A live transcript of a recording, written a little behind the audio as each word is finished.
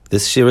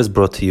This shir is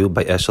brought to you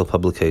by Eshel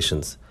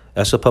Publications.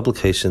 Eshel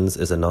Publications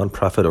is a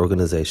non-profit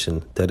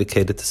organization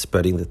dedicated to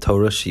spreading the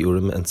Torah,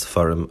 Shiurim, and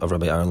Sefarim of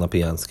Rabbi Aaron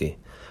Lapiansky.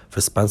 For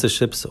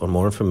sponsorships or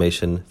more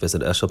information,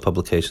 visit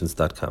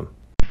eshelpublications.com.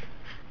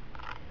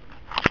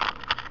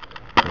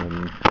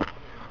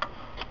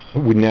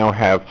 We now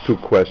have two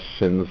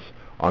questions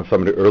on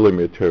some of the early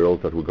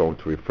materials that we're going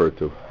to refer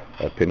to.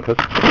 Pinchas?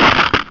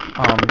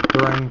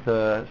 During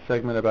the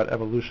segment about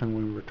evolution,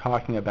 we were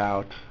talking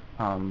about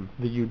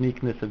the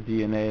uniqueness of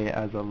DNA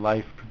as a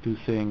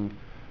life-producing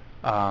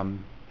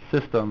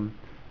system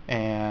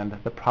and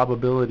the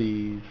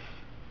probabilities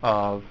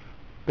of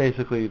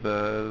basically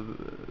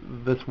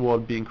this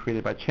world being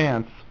created by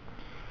chance.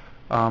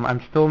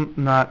 I'm still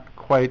not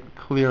quite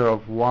clear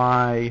of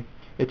why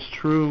it's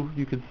true.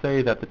 You could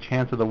say that the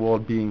chance of the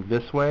world being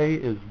this way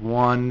is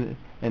 1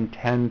 in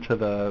 10 to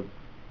the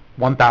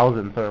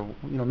 1,000th,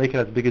 or make it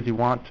as big as you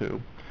want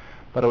to.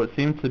 But it would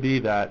seem to be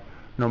that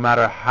no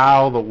matter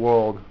how the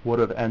world would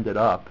have ended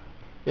up,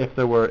 if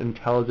there were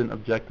intelligent,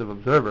 objective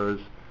observers,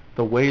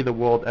 the way the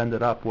world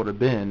ended up would have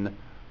been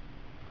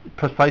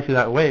precisely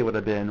that way. It would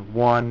have been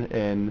 1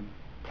 in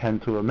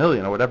 10 to a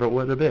million, or whatever it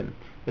would have been.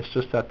 It's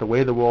just that the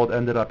way the world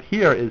ended up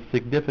here is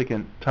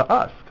significant to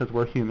us because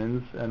we're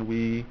humans and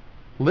we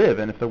live.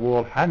 And if the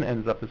world hadn't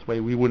ended up this way,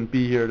 we wouldn't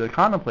be here to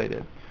contemplate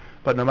it.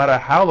 But no matter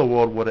how the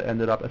world would have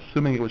ended up,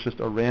 assuming it was just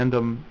a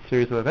random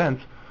series of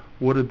events,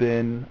 would have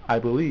been, I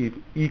believe,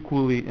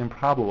 equally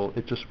improbable.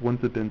 It just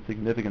wouldn't have been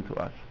significant to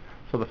us.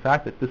 So the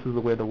fact that this is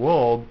the way of the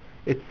world,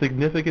 it's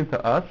significant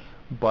to us,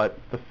 but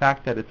the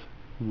fact that it's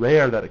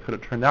rare that it could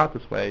have turned out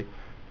this way,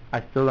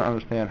 I still don't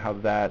understand how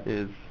that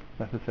is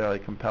necessarily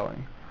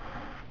compelling.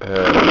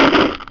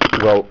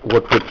 Well,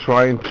 what we're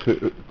trying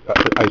to,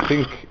 I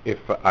think if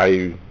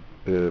I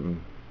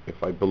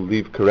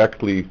believe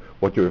correctly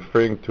what you're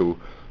referring to,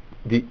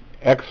 the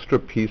extra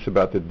piece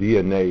about the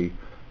DNA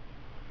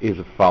is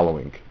the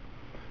following.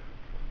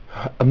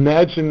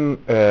 Imagine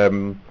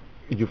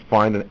you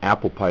find an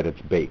apple pie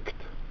that's baked,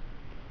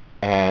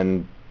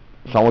 and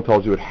someone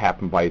tells you it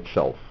happened by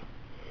itself.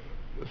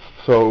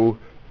 So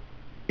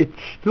it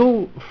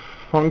still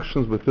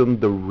functions within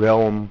the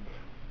realm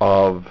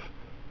of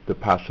the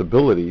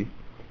possibility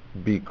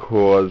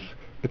because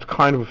it's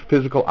kind of a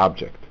physical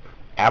object.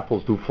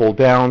 Apples do fall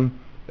down,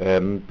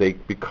 and they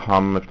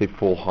become, if they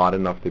fall hard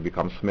enough, they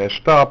become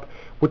smashed up.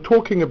 We're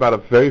talking about a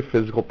very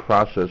physical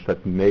process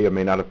that may or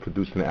may not have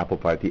produced an apple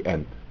pie at the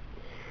end.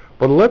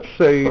 But let's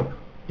say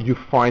you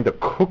find a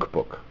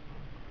cookbook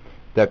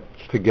that's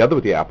together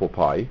with the apple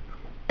pie,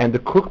 and the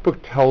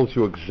cookbook tells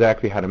you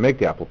exactly how to make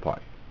the apple pie.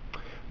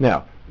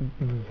 Now,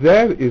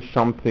 that is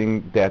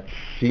something that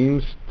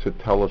seems to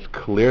tell us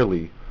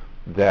clearly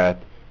that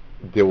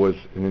there was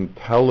an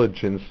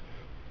intelligence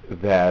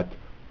that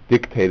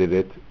dictated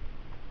it,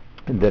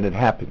 and then it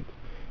happened.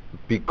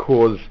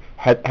 Because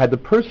had the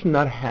person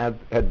not had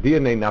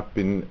DNA not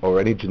been, or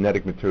any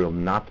genetic material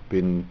not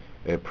been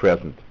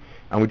present,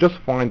 and we just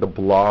find a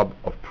blob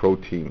of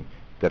protein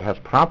that has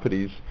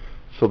properties,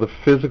 so the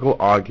physical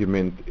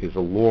argument is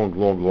a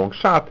long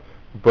shot,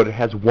 but it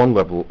has one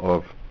level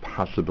of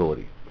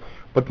possibility.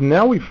 But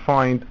now we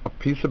find a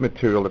piece of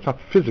material that's not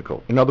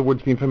physical. In other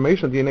words, the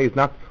information of DNA is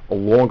not a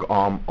long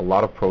arm, a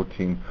lot of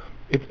protein.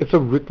 It's a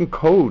written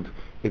code.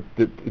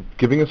 It's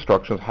giving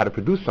instructions how to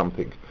produce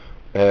something.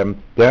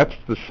 That's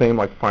the same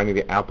like finding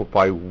the apple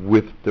pie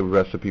with the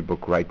recipe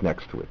book right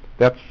next to it.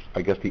 That's,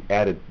 I guess, the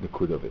added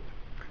nikud of it.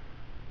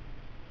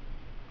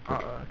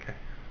 Okay.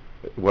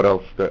 What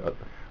else?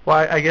 Well,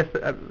 I guess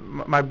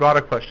my broader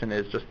question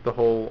is just the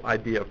whole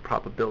idea of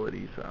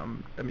probabilities.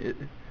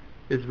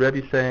 Is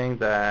Rebbe saying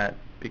that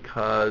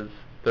because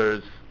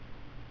there's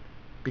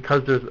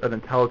an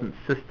intelligent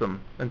system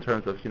in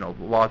terms of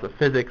laws of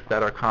physics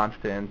that are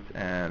constant,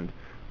 and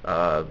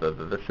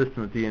the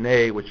system of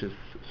DNA, which is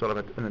sort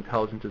of an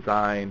intelligent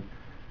design,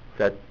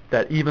 that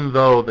even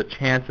though the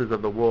chances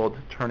of the world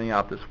turning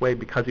out this way,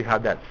 because you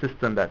have that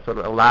system that sort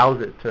of allows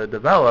it to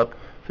develop,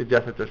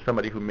 suggests that there's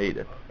somebody who made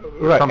it.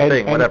 Right.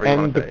 Something, whatever you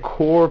want and to the say.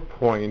 core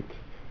point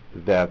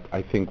that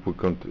I think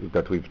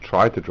that we've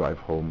tried to drive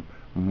home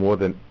more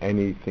than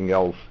anything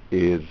else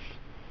is,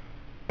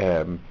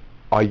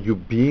 are you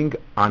being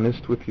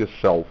honest with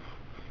yourself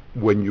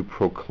when you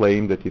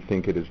proclaim that you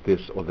think it is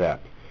this or that?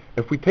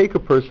 If we take a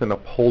person and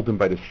uphold them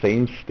by the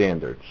same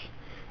standards,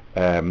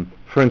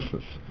 for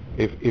instance,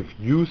 if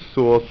you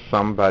saw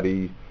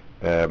somebody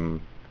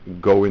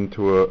go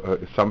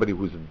into somebody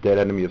who's a dead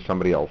enemy of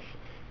somebody else,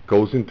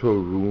 goes into a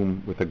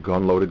room with a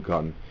loaded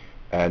gun,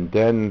 and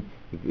then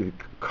it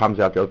comes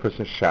out the other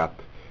person is shot,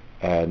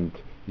 and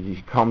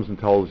he comes and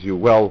tells you,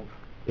 well,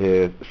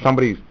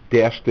 somebody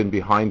dashed in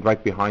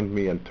right behind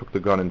me and took the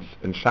gun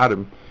and shot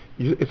him,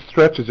 it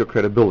stretches your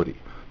credibility.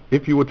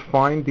 If you would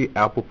find the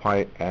apple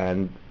pie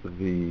and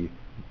the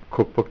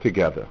cookbook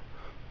together,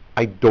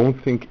 I don't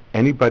think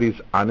anybody's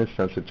honest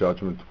sense of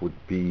judgment would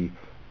be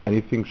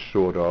anything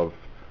short of,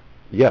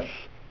 yes,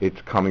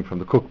 it's coming from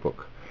the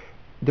cookbook.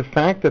 The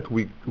fact that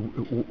we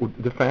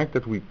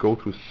go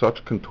through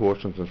such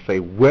contortions and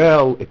say,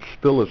 well, it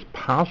still is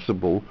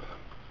possible,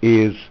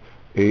 is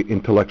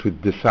intellectually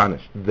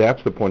dishonest.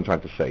 That's the point I'm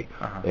trying to say.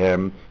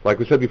 Like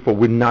we said before,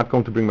 we're not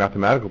going to bring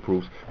mathematical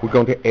proofs. We're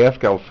going to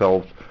ask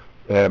ourselves,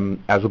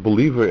 as a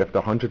believer, after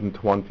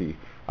 120,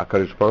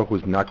 HaKadosh Baruch Hu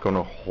is not going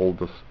to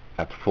hold us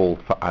at fault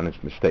for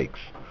honest mistakes.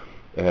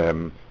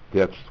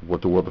 That's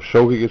what the world of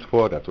Shogeg is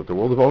for. That's what the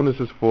world of Onus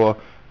is for.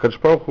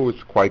 HaKadosh Baruch Hu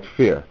is quite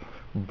fair.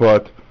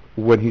 But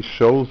when he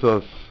shows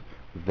us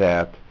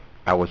that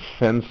our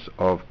sense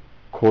of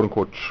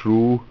quote-unquote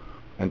true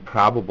and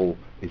probable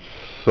is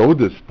so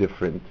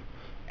different,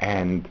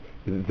 and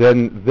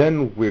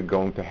then we're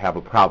going to have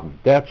a problem.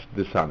 That's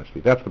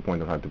dishonesty. That's the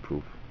point I'm trying to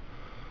prove.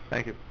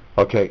 Thank you.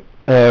 Okay.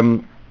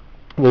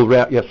 We'll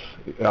wrap. Yes,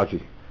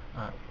 Aji.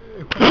 A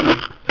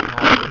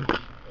question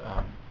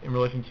in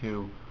relation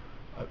to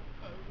a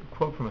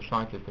quote from a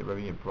scientist that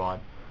Rebbe had brought.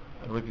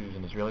 Rebbe is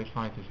an Israeli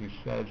scientist who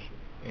says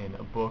in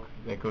a book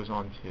that goes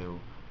on to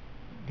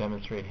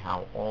demonstrate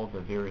how all the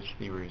various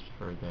theories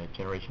for the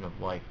generation of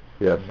life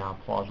are now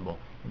plausible.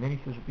 And then he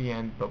says at the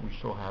end, but we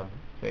still have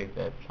faith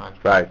that science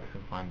can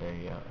find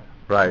a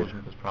solution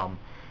to this problem.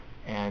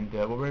 And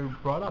what Rebbe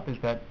brought up is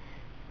that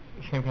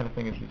the same kind of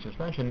thing as you just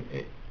mentioned.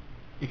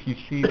 If you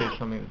see there's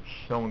something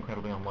that's so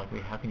incredibly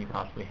unlikely, how can you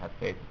possibly have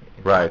faith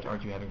in science?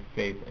 Aren't you having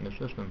faith in a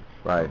system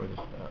where there's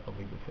a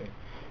leap of faith?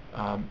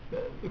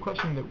 The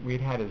question that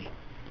we'd had is,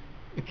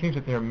 it seems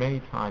that there are many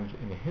times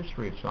in the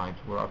history of science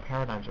where our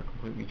paradigms are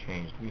completely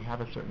changed. We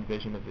have a certain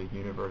vision of the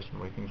universe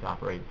and the way things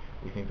operate.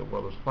 We think the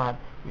world is flat.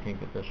 We think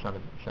that the sun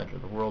is the center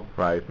of the world.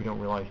 We don't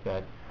realize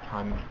that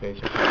time and space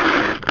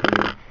are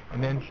continuing.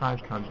 And then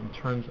science comes and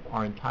turns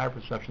our entire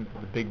perception to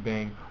the Big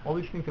Bang. All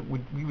these things that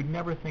we would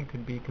never think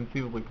could be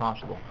conceivably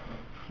possible.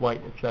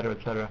 Flight, etc.,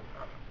 etc.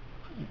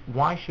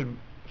 Why should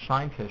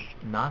scientists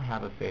not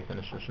have a faith in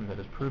a system that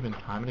has proven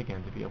time and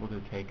again to be able to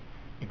take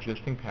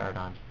existing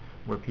paradigms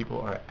where people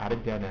are at a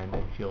dead end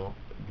and feel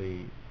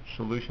the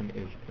solution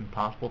is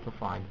impossible to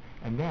find,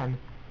 and then,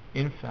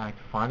 in fact,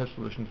 find a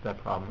solution to that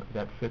problem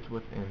that fits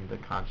within the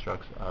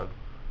constructs of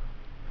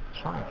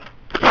science?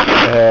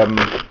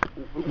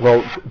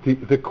 Well,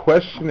 the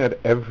question at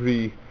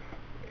every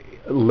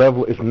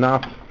level is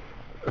not,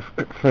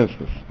 for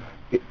instance,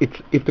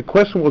 if the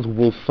question was,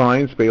 will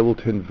science be able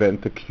to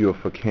invent a cure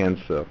for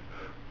cancer,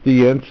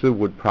 the answer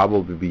would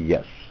probably be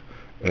yes,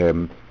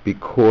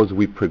 because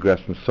we progress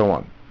and so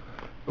on.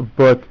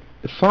 But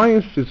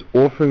science is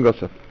offering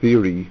us a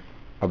theory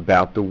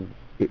about the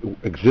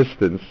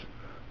existence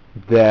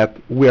that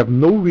we have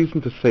no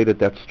reason to say that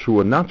that's true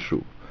or not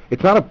true.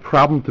 It's not a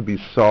problem to be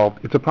solved.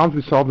 It's a problem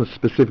to be solved in a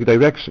specific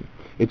direction.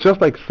 It's just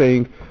like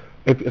saying,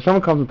 if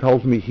someone comes and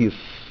tells me he has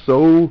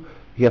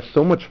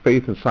so much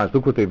faith in science,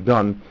 look what they've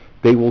done,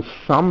 they will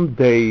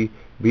someday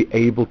be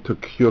able to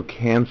cure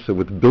cancer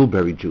with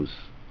bilberry juice.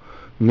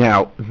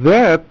 Now,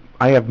 that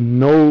I have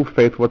no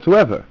faith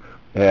whatsoever.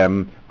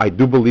 I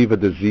do believe a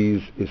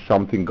disease is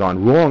something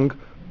gone wrong,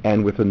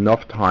 and with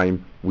enough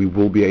time, we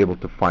will be able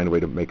to find a way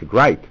to make it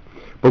right.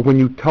 But when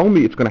you tell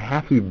me it's going to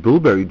have to be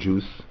bilberry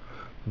juice,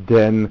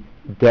 then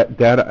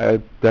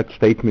that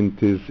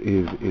statement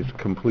is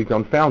completely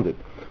unfounded.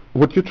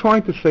 What you're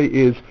trying to say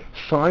is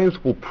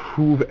science will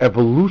prove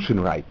evolution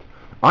right.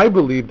 I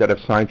believe that if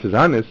science is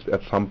honest,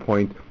 at some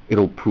point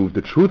it'll prove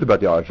the truth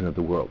about the origin of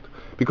the world.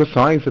 Because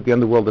science, at the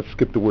end of the world, let's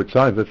skip the word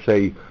science, let's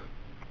say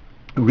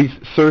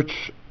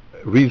research,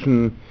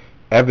 reason,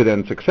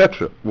 evidence,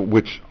 etc.,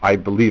 which I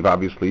believe,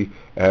 obviously,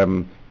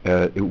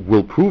 it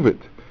will prove it.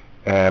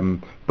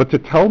 But to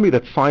tell me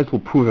that science will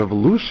prove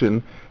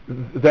evolution,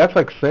 that's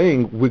like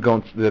saying we're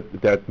going to,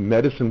 that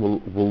medicine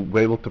will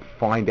be able to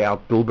find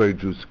out bilberry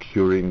juice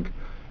curing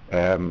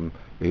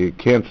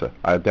cancer.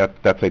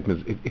 That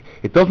statement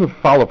it doesn't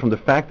follow from the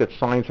fact that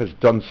science has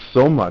done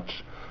so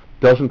much.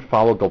 Doesn't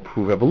follow they'll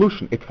prove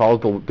evolution. It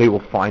follows they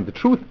will find the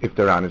truth if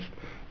they're honest,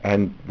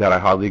 and that I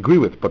hardly agree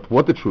with. But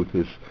what the truth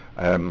is,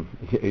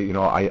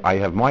 I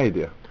have my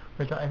idea.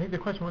 Right, I think the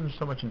question wasn't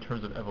so much in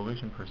terms of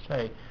evolution per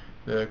se.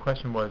 The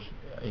question was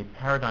a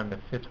paradigm that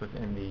fits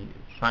within the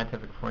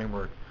scientific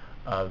framework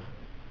of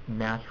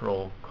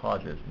natural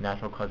causes,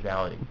 natural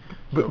causality.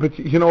 But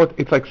you know what?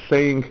 It's like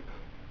saying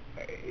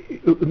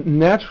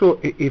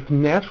if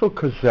natural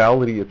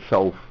causality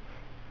itself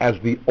as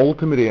the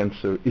ultimate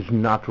answer is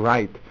not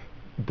right,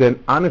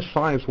 then honest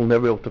science will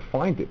never be able to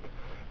find it.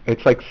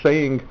 It's like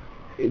saying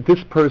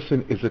this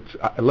person is,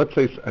 let's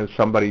say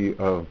somebody,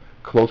 a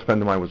close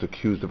friend of mine was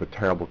accused of a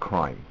terrible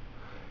crime,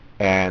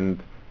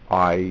 and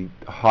I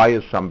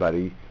hire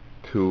somebody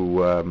this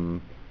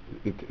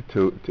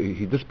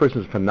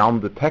person is a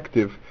phenomenal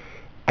detective.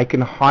 I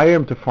can hire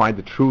him to find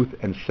the truth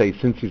and say,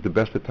 since he's the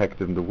best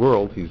detective in the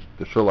world, he's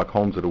the Sherlock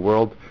Holmes of the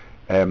world,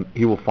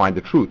 he will find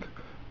the truth.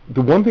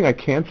 The one thing I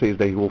can't say is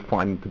that he will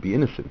find him to be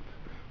innocent,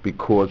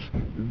 because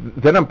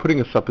then I'm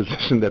putting a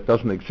supposition that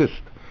doesn't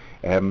exist.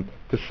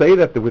 To say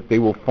that they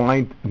will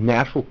find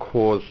natural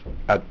cause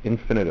ad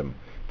infinitum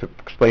to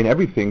explain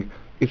everything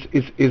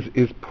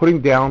is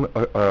putting down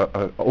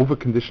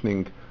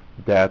over-conditioning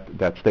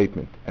that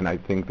statement, and I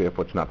think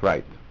therefore it's not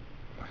right.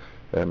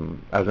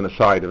 As an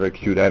aside, a very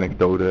cute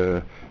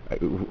anecdote,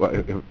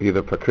 either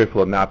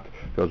apocryphal or not,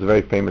 there was a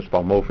very famous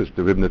Balmofis,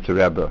 the Ribnitzer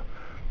Rebbe,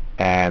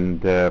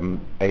 and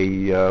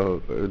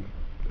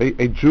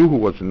a Jew who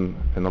was in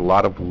a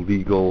lot of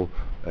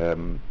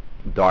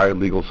dire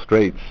legal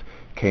straits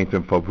came to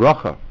him for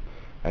bracha,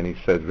 and he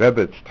said,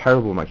 Rebbe, it's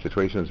terrible, my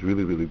situation is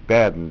really, really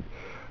bad, and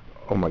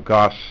oh my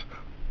gosh,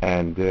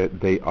 and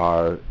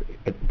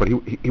but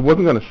he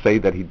wasn't going to say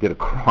that he did a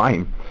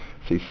crime,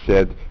 so he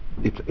said,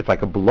 it's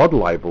like a blood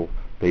libel,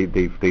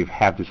 they've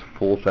had this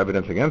false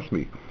evidence against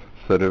me.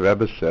 So the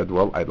Rebbe said,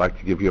 well, I'd like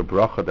to give you a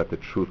bracha that the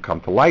truth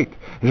come to light.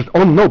 He says,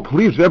 oh no,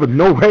 please Rebbe,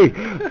 no way.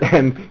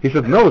 And he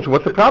said, no, so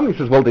what's the problem? He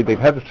says, well, they've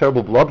had this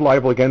terrible blood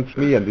libel against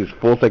me and these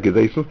false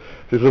accusations.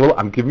 He says, well,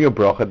 I'm giving you a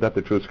bracha that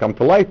the truth come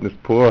to light. And this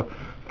poor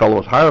fellow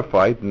was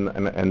horrified,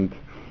 and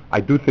I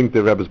do think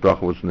the Rebbe's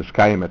bracha was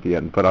niskayim at the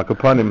end. But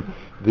upon him,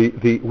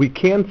 we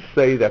can't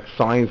say that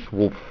science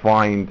will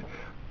find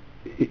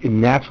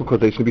natural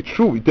causation to be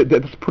true.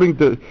 That's putting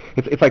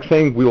it's like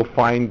saying we will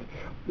find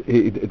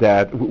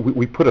that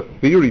we put a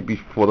theory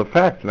before the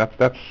fact, and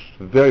that's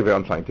very, very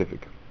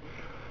unscientific.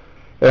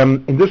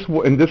 In this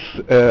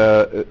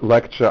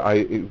lecture,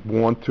 I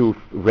want to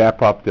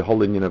wrap up the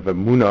whole union of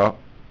Emunah,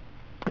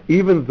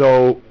 even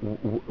though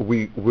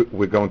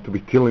we're going to be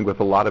dealing with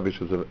a lot of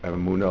issues of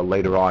Emunah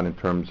later on in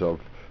terms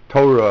of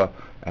Torah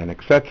and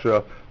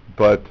etc.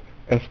 But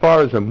as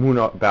far as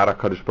Emunah about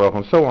HaKadosh Baruch Hu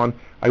and so on,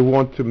 I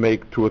want to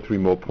make 2 or 3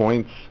 more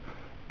points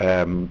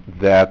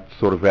that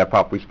sort of wrap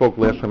up. We spoke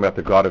last time about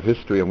the God of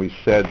history, and we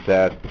said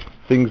that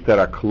things that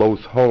are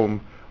close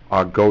home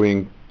are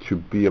going to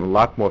be a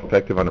lot more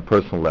effective on a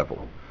personal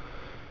level.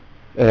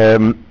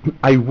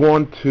 I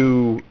want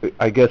to,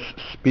 I guess,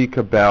 speak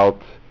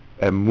about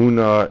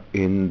Emunah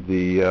in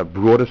the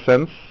broader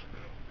sense,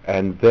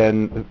 and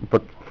then,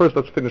 but first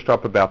let's finish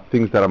up about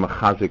things that are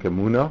mechazik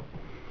Emunah.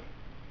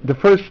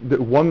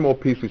 One more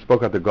piece, we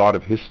spoke about the God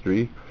of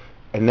history,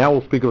 and now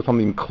we'll speak about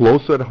something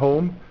closer at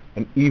home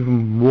and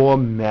even more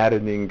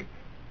maddening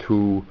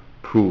to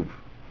prove,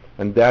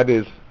 and that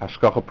is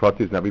hashgacha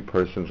pratis in every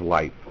person's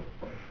life.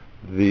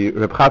 The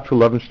Reb Chatzkel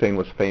Levenstein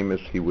was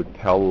famous. He would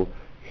tell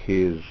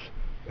his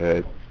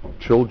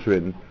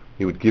children,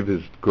 he would give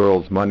his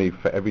girls money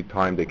for every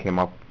time they came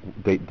up,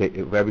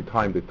 every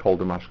time they told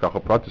them hashgacha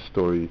pratis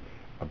story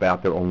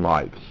about their own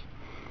lives.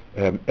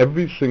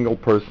 Every single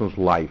person's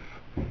life,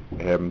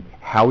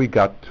 how he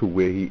got to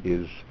where he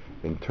is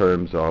in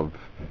terms of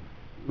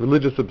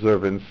religious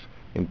observance,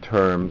 in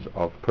terms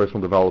of personal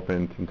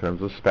development, in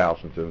terms of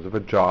spouse, in terms of a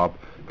job,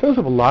 in terms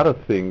of a lot of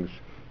things,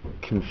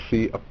 can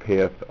see a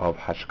path of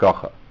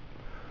hashgacha.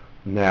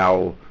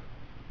 Now,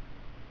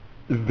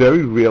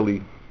 very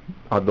rarely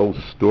are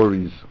those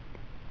stories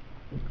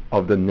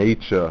of the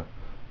nature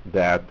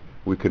that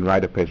we can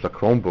write a Pesach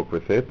Krohn book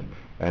with it,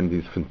 and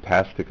these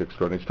fantastic,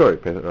 extraordinary stories.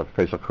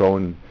 Pesach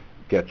Krohn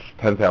gets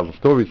 10,000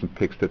 stories and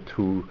picks the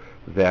 2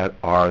 that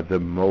are the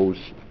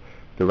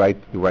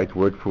right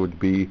word for it would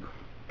be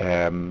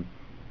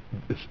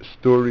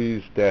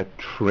stories that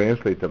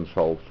translate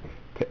themselves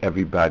to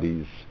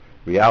everybody's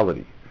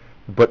reality.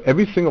 But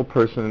every single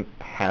person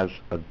has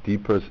a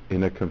deeper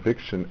inner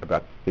conviction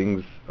about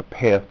things, a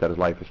path that his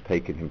life has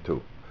taken him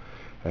to.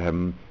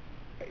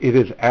 It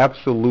is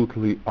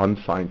absolutely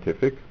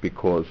unscientific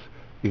because,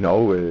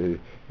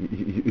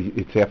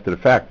 it's after the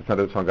fact. It's not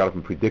that someone got up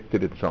and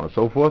predicted it and so on and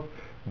so forth,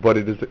 but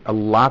it is a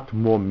lot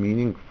more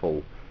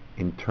meaningful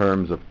in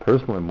terms of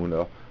personal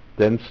emunah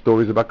than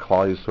stories about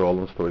Klal Yisrael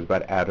and stories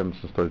about Adams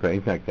and stories about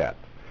anything like that.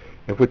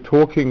 If we're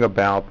talking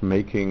about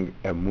making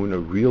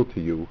emunah real to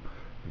you,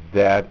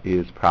 that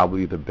is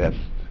probably the best.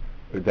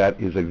 That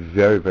is a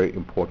very, very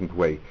important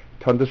way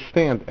to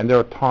understand. And there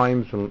are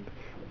times,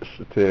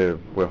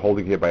 we're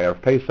holding here by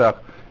Erev Pesach,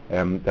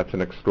 that's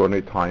an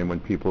extraordinary time when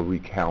people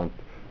recount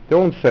their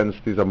own sense.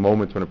 These are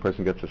moments when a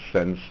person gets a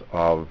sense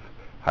of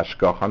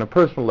hashgacha on a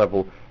personal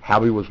level,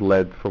 how he was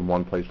led from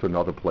one place to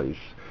another place,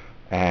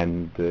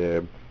 and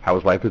how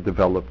his life has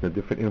developed, and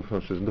the different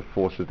influences and the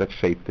forces that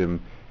shaped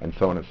him, and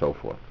so on and so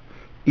forth.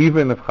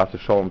 Even if chas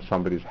v'sholom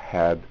somebody's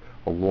had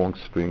a long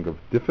string of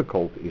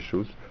difficult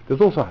issues, there's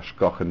also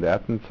hashgacha in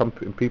that, and some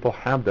people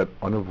have that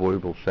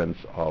unavoidable sense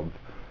of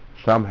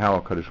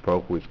somehow HaKadosh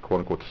Baruch Hu is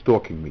quote-unquote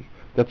stalking me.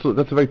 That's a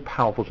very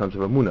powerful sense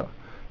of emunah.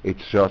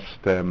 It's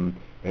just, and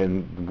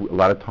a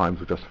lot of times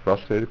we're just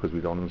frustrated because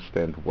we don't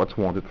understand what's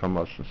wanted from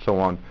us and so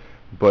on,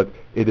 but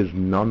it is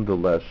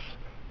nonetheless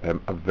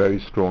a very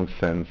strong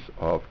sense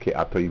of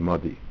ke'ato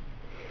imadi.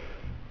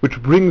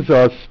 Which brings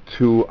us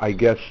to, I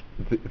guess,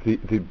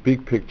 the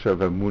big picture of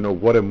emunah,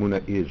 what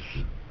emunah is.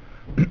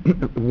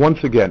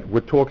 Once again,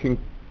 we're talking,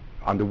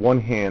 on the one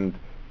hand,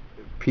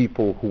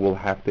 people who will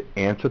have to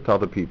answer to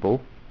other people,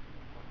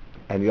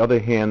 and the other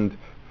hand,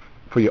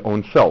 for your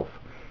own self.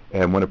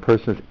 And when a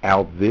person is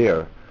out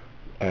there,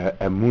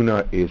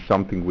 emunah is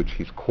something which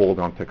he's called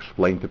on to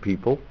explain to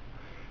people.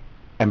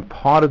 And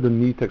part of the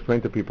need to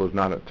explain to people is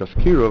not just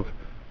kiruv,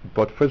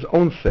 but for his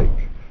own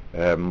sake.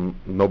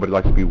 Nobody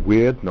likes to be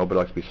weird. Nobody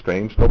likes to be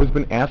strange. Nobody's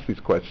been asked these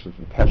questions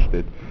and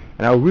tested.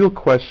 And our real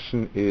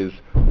question is,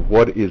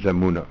 what is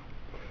emunah?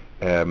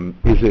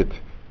 Is it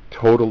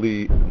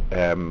totally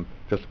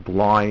just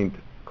blind,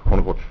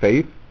 quote-unquote,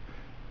 faith,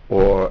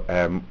 or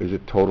is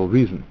it total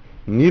reason?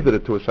 Neither the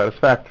two are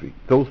satisfactory.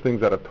 Those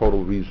things that are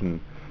total reason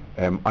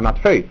are not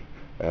faith.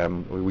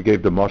 We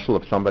gave the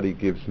mashal, if somebody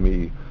gives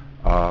me,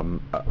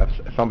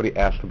 if somebody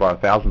asks to borrow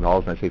 $1,000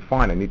 and I say,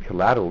 fine, I need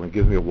collateral, and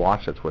gives me a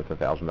watch that's worth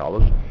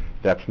 $1,000,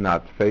 that's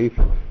not faith,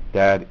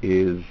 that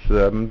is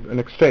an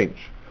exchange.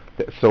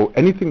 So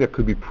anything that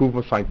could be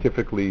proven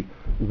scientifically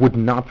would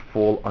not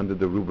fall under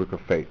the rubric of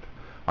faith.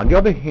 On the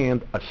other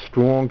hand, a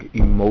strong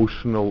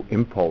emotional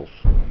impulse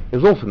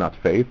is also not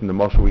faith, and the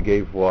mashal we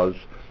gave was,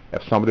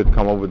 if somebody had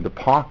come over in the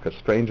park, a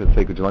stranger, and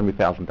say, could you lend me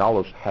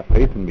 $1,000, have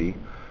faith in me,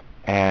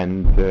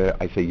 and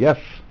I say yes,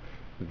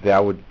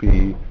 that would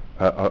be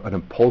an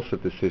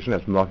impulsive decision,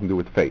 has nothing to do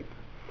with faith.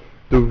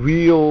 The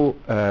real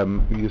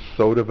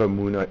yesod of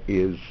emunah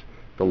is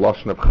the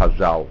lashon of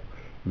Chazal,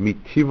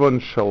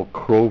 mitivon shel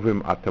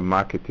krovim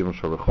atama ketivon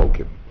shel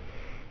rechokim.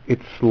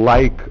 It's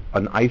like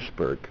an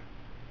iceberg,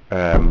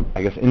 I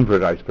guess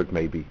inverted iceberg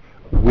maybe,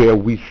 where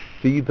we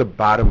see the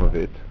bottom of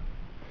it,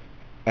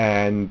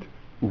 and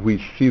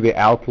we see the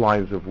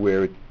outlines of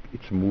where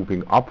it's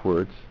moving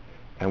upwards,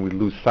 and we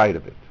lose sight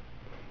of it.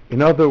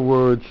 In other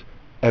words,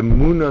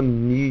 emunah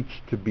needs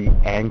to be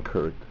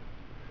anchored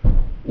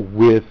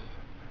with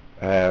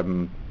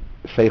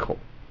seichel.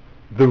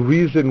 The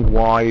reason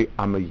why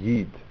I'm a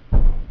yid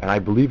and I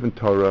believe in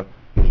Torah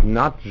is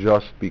not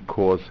just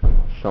because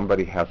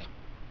somebody has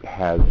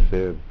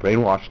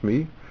brainwashed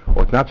me,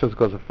 or it's not just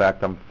because of the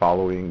fact I'm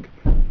following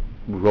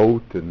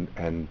rote and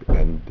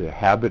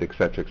habit,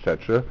 etc.,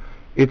 etc.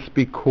 It's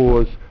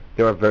because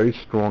there are very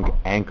strong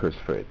anchors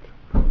for it.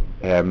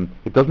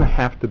 It doesn't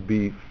have to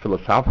be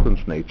philosophical in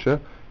its nature.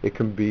 It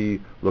can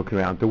be looking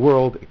around the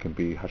world. It can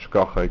be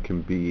hashgacha. It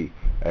can be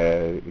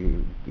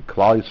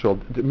Klal Yisrael.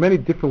 Many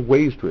different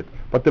ways to it.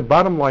 But the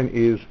bottom line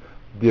is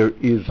there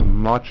is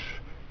much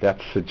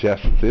that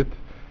suggests it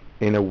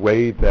in a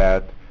way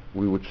that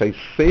we would say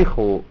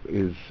seichel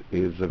is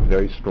a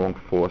very strong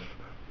force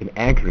in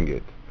anchoring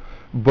it.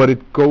 But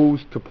it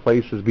goes to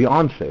places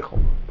beyond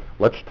seichel.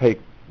 Let's take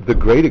the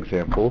great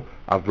example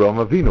of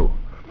Avraham Avinu.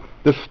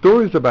 The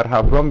stories about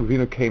how Avraham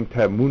Avinu came to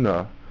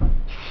emunah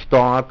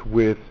start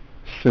with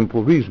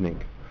simple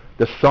reasoning.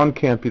 The sun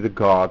can't be the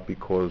god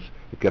because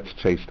it gets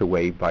chased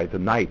away by the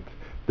night.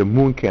 The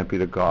moon can't be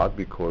the god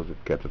because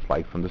it gets its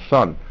light from the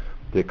sun.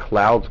 The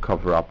clouds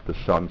cover up the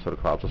sun, so the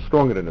clouds are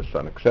stronger than the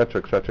sun,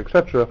 etc., etc.,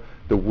 etc.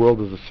 The world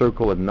is a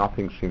circle, and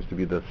nothing seems to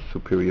be the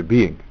superior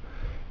being.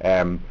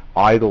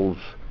 Idols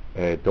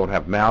don't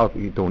have mouth,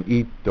 don't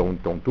eat,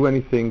 don't do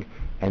anything,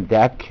 and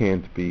that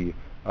can't be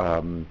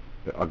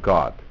a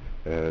god.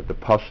 The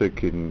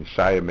pasuk in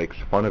Shaya makes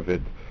fun of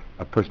it.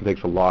 A person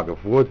takes a log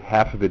of wood,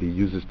 half of it he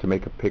uses to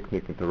make a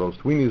picnic and to roast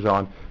weenies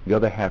on, the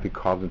other half he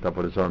carves it up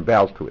with his own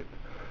bows to it.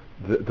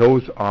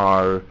 Those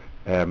are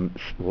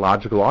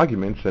logical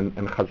arguments, and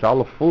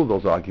Chazal are full of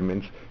those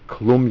arguments,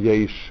 klum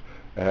yesh,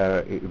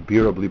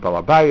 bira bli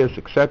balabayas,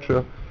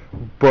 etc.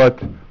 But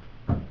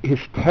his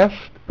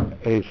test,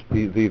 is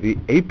the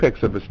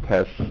apex of his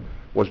test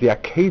was the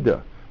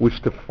Akedah, which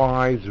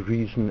defies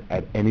reason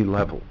at any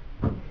level.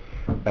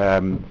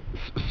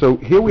 So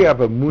here we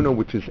have a emunah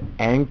which is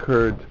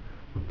anchored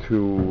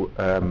to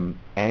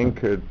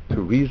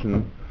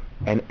reason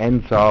and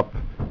ends up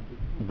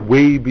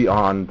way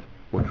beyond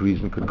what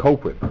reason could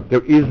cope with.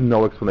 There is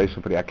no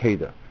explanation for the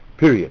Akedah,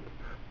 period.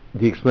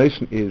 The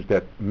explanation is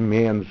that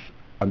man's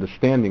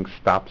understanding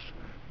stops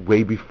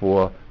way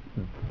before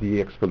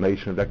the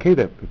explanation of the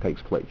Akedah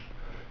takes place.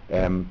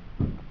 And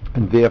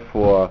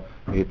therefore,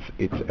 you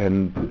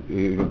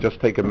can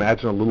just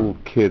imagine a little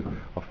kid,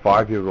 a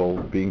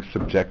 5-year-old, being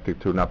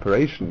subjected to an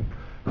operation.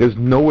 There's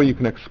no way you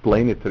can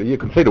explain it you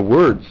can say the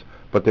words,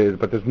 but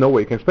there's no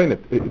way you can explain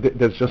it.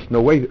 There's just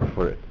no way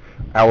for it.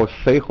 Our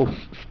seichel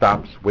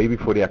stops way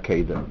before the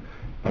Akedah,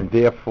 and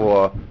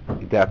therefore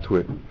that's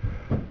it.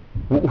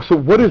 So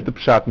what is the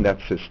pshat in that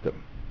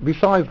system?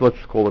 Besides,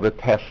 let's call it a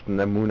test and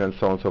emunah and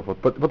so on and so forth,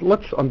 but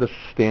let's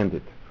understand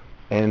it.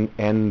 And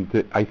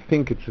I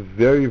think it's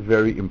very,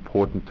 very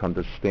important to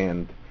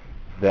understand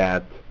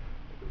that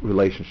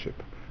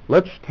relationship.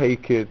 Let's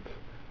take it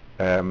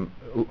at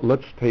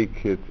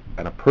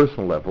a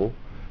personal level,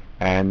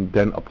 and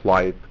then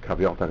apply it to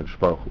Kaviyach HaKadosh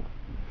Baruch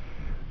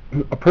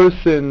Hu. A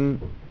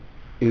person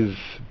is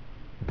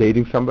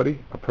dating somebody.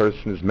 A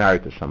person is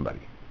married to somebody.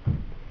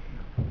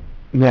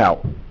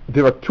 Now,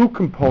 there are two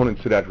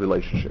components to that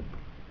relationship.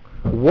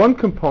 One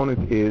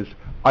component is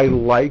I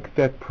like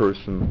that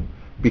person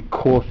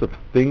because of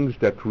things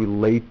that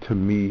relate to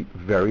me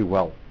very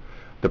well.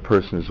 The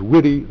person is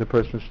witty, the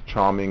person is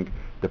charming,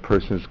 the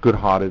person is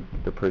good-hearted,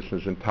 the person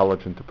is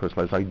intelligent, the person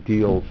has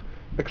ideals,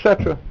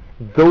 etc.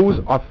 Those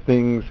are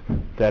things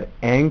that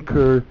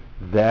anchor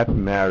that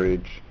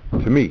marriage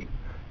to me.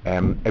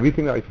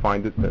 Everything that I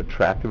find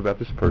attractive about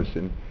this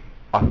person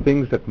are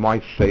things that my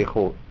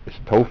seichel is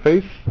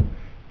tofes,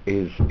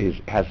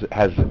 has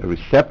a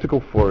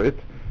receptacle for it,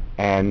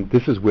 and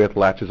this is where it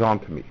latches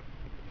onto me.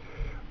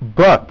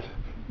 But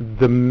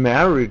the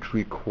marriage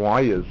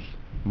requires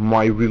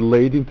my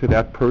relating to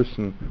that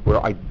person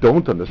where I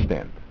don't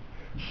understand.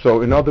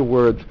 So in other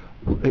words,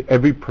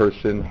 every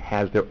person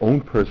has their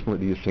own personal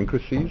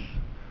idiosyncrasies,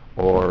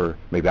 or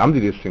maybe I'm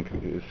the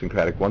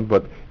idiosyncratic one,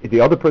 but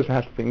the other person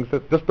has things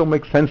that just don't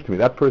make sense to me.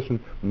 That person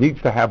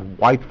needs to have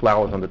white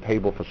flowers on the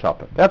table for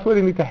supper. That's where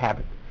they need to have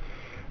it.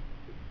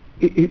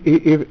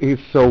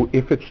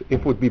 If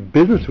it would be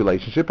business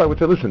relationship, I would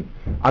say, listen,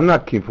 I'm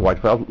not keen for white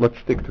flowers. Let's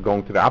stick to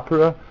going to the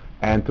opera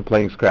and to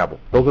playing Scrabble.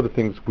 Those are the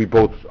things we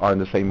both are in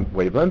the same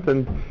wavelength.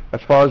 And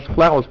as far as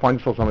flowers, find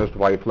yourself somebody else to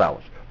buy you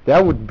flowers.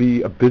 That would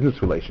be a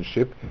business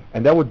relationship,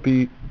 and that would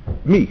be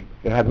me.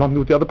 It had nothing to do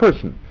with the other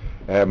person.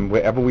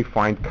 Wherever we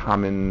find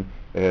common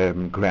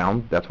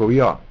ground, that's where we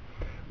are.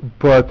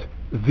 But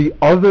the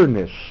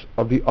otherness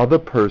of the other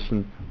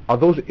person are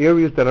those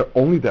areas that are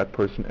only that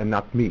person and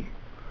not me.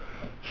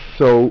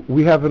 So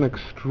we have an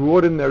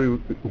extraordinary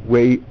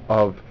way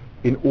of,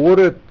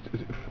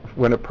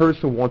 when a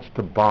person wants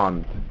to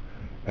bond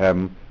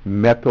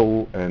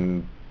metal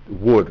and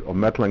wood or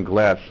metal and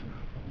glass,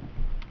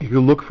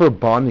 you look for a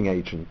bonding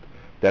agent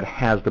that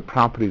has the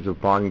properties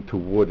of bonding to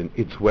wood in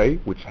its way,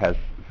 which has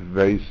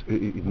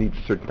it needs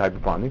a certain type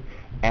of bonding,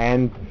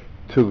 and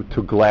to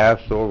glass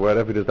or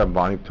whatever it is I'm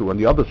bonding to on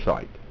the other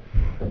side.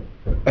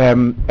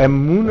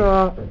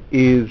 Emunah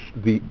is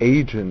the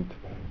agent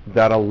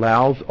that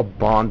allows a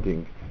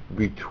bonding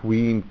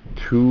between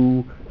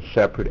two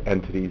separate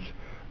entities.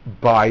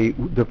 By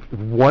the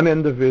one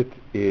end of it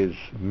is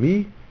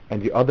me,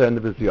 and the other end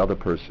of it is the other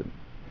person.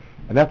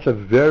 And that's a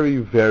very,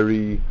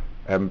 very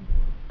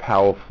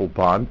powerful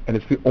bond, and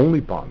it's the only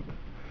bond.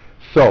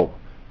 So,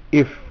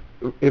 if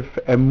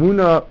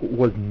Emunah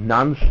was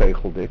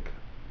non-seicheldik,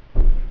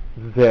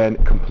 then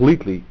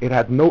completely, it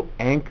had no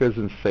anchors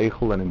in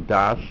seichel and in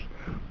das,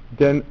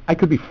 then I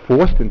could be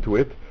forced into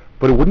it,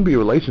 but it wouldn't be a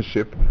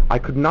relationship. I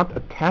could not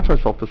attach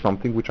myself to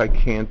something which I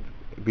can't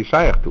be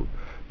shaykh to.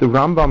 The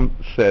Rambam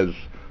says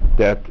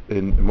that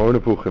in Moreh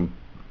Nevuchim,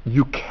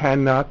 you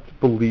cannot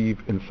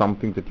believe in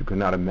something that you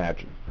cannot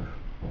imagine.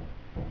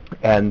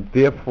 And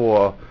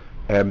therefore,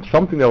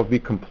 something that would be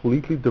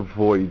completely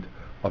devoid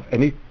of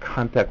any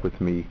contact with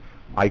me,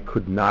 I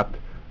could not,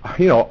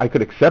 I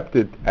could accept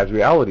it as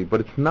reality,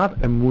 but it's not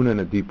emunah in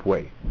a deep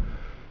way.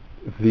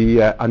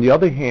 On the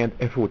other hand,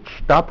 if it would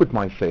stop with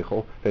my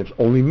seichel, then it's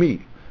only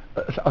me.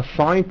 A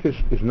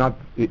scientist is not,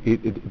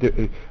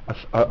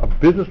 a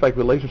business-like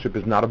relationship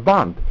is not a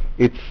bond.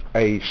 It's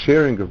a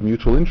sharing of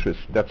mutual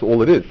interests. That's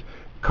all it is.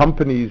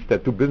 Companies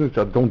that do business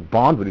that don't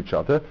bond with each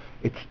other,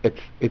 it's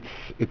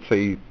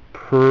a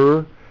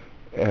per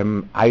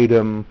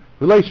item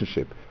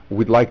relationship.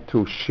 We'd like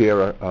to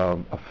share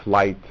a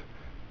flight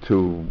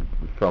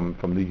from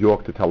New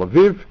York to Tel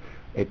Aviv.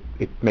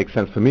 It makes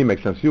sense for me,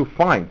 makes sense for you,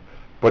 fine.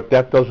 But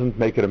that doesn't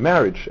make it a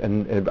marriage.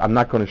 And I'm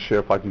not going to share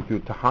a flight with you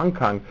to Hong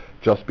Kong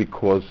just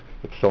because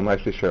it's so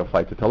nice to share a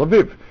flight to Tel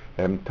Aviv.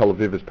 Tel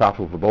Aviv is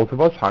profitable for both of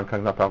us. Hong Kong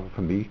is not profitable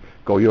for me.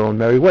 Go your own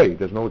merry way.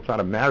 It's not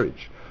a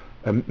marriage.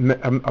 A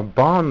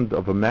bond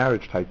of a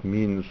marriage type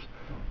means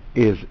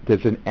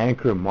there's an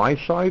anchor on my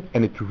side,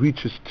 and it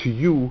reaches to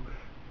you,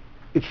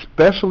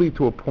 especially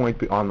to a point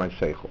beyond my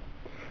seichel.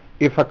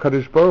 If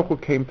HaKadosh Baruch Hu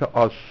came to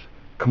us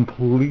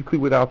completely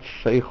without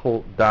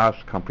seichel, das,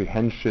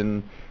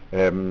 comprehension,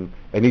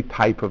 any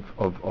type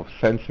of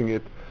sensing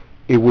it,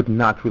 it would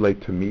not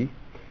relate to me.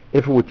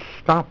 If it would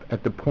stop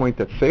at the point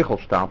that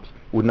seichel stops,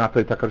 it would not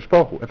relate to HaKadosh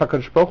Baruch Hu. If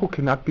HaKadosh Baruch Hu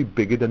cannot be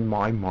bigger than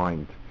my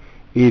mind,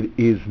 it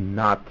is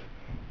not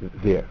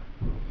there.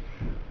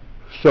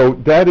 So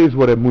that is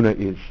what emunah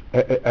is.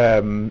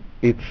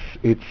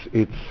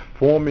 It's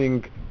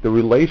forming the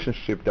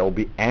relationship that will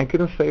be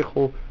anchored in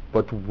seichel,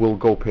 but will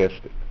go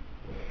past it.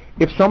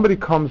 If somebody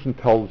comes and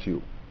tells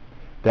you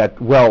that,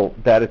 well,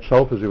 that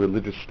itself is a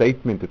religious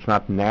statement, it's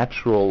not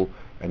natural,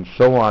 and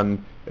so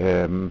on,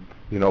 it's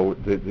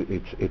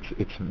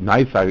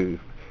nice.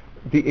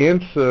 The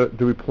answer,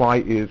 the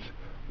reply is,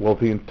 well,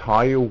 the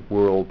entire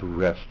world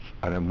rests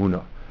on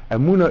emunah.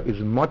 Emunah is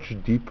much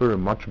deeper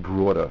and much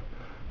broader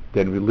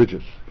than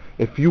religious.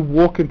 If you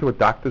walk into a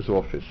doctor's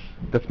office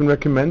that's been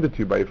recommended to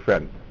you by a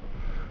friend,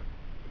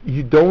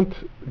 you don't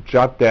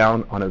jot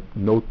down on a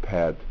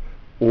notepad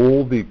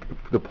all the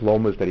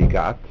diplomas that he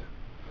got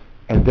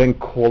and then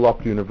call up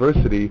the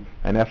university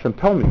and ask them,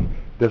 tell me,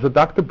 there's a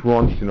Dr.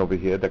 Bronstein over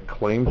here that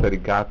claims that he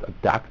got a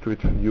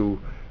doctorate from you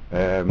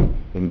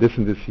in this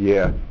and this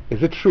year.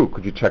 Is it true?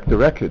 Could you check the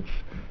records?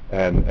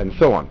 And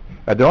so on.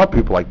 There are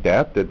people like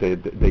that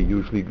they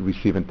usually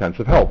receive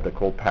intensive help. They're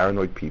called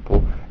paranoid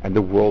people, and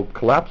the world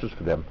collapses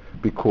for them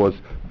because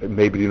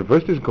maybe the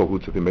university is in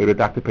cahoots with them. Maybe the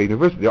doctor paid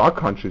university. There are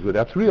countries where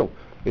that's real.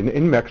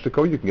 In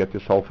Mexico, you can get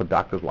yourself a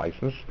doctor's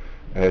license,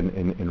 and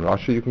in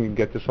Russia, you can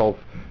get yourself.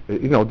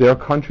 There are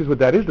countries where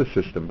that is the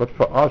system, but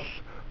for us,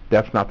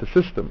 that's not the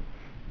system,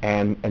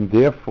 and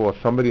therefore,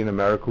 somebody in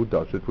America who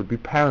does it would be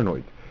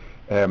paranoid.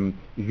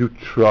 You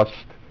trust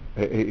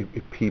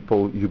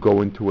People, you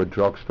go into a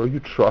drugstore, you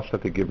trust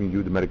that they're giving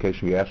you the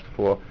medication you asked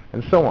for,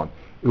 and so on.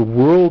 A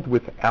world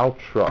without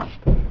trust.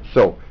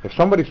 So, if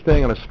somebody's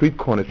staying on a street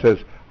corner and says,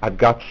 I've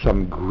got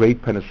some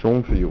great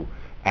penicillin for you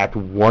at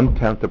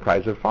 1/10 the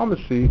price of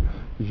pharmacy,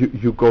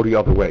 you go the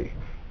other way,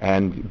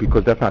 and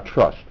because that's not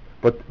trust.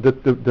 But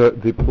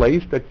the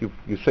place that you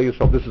say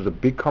yourself, this is a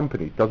big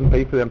company, it doesn't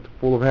pay for them to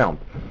fool around,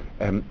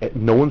 and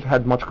no one's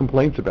had much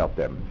complaints about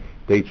them.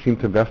 They seem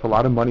to invest a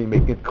lot of money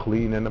making it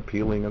clean and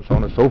appealing and so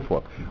on and so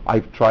forth.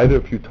 I've tried it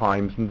a few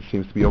times and it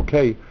seems to be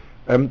okay.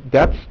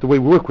 That's the way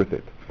we work with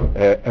it.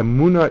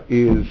 Emunah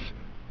is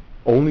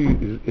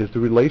the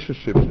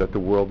relationships that the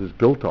world is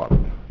built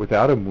on.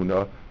 Without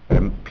Emunah,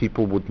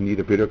 people would need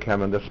a video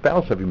camera and their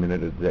spouse every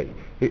minute of the day.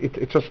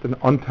 It's just an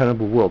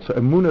untenable world. So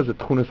Emunah is a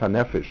tchunas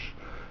hanefesh,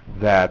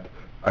 that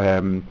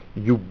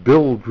you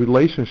build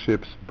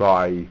relationships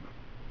by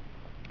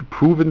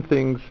proving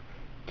things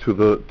to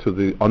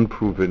the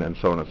unproven and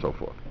so on and so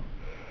forth.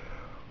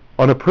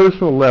 On a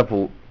personal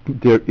level,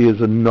 there is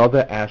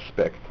another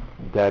aspect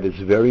that is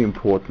very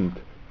important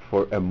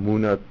for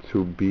Emunah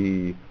to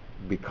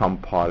become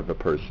part of a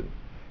person,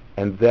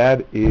 and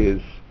that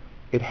is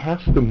it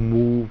has to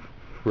move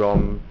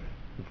from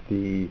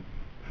the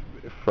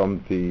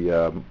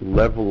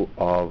level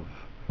of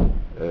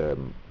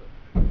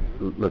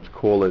let's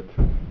call it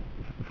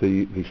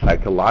the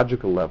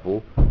psychological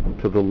level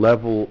to the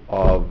level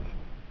of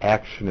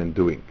action and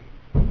doing.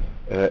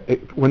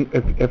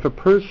 If a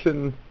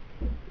person,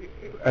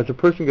 as a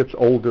person gets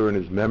older and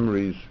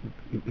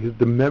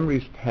the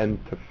memories tend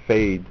to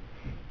fade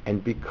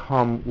and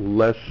become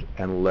less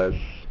and less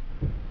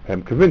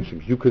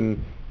convincing. You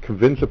can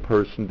convince a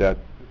person that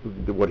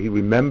what he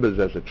remembers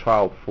as a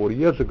child 40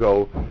 years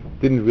ago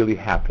didn't really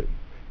happen.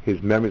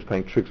 His memory is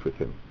playing tricks with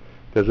him.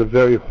 There's a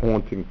very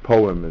haunting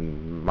poem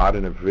in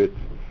Modern Ivrit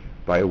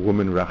by a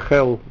woman,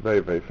 Rachel, very,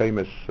 very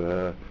famous.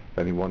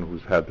 Anyone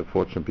who's had the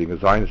fortune of being a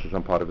Zionist at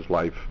some part of his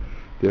life,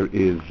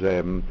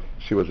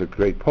 she was a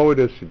great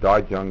poetess. She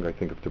died young, I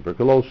think, of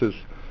tuberculosis,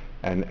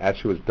 and as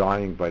she was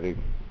dying by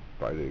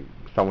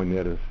somewhere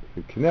near the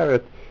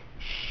Kinneret,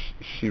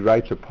 she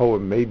writes a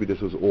poem. Maybe this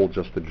was all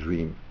just a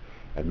dream,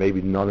 and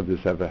maybe none of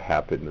this ever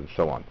happened, and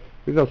so on.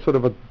 Sort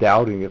of a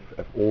doubting if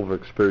all of her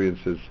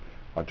experiences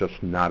are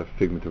just not a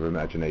figment of her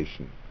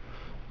imagination.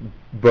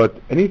 But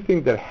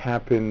anything that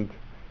happened,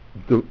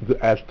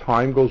 as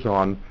time goes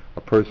on,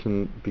 a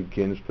person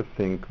begins to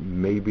think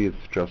maybe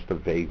it's just a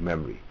vague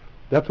memory.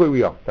 That's where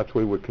we are. That's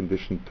where we're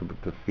conditioned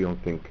to feel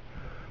and think.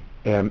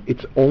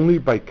 It's only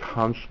by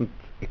constant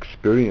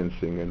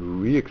experiencing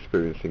and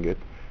re-experiencing it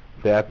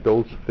that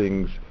those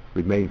things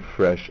remain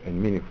fresh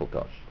and meaningful to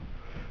us.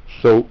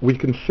 So we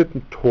can sit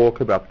and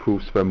talk about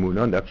proofs for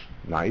Emunah, and that's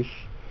nice.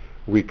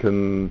 We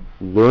can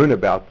learn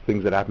about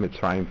things that happened in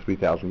Mitzrayim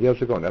 3,000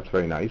 years ago, and that's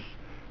very nice.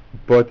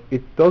 But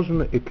it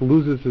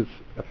loses its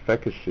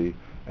efficacy,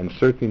 and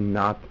certainly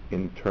not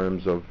in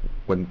terms of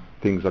when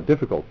things are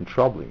difficult and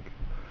troubling.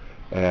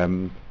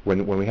 When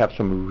we have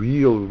some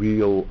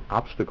real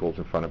obstacles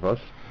in front of us,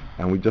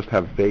 and we just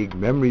have vague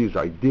memories,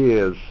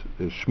 ideas,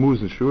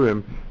 shmuz and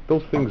shurim,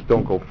 those things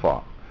don't go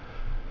far.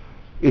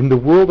 In the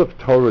world of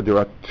Torah, there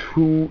are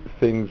two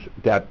things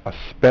that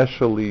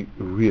especially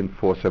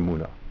reinforce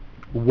Emunah.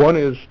 One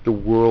is the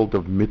world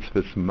of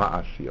mitzvahs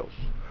ma'asiyos.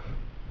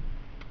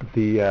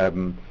 The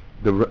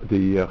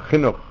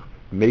Chinuch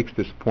makes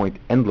this point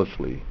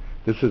endlessly.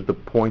 This is the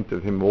point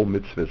of him, all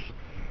mitzvahs.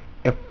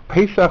 If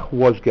Pesach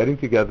was getting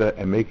together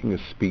and making a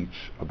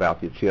speech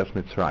about Yetzias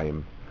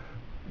Mitzrayim,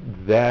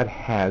 that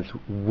has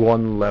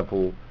one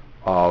level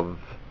of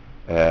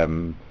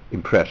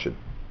impression.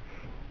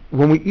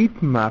 When we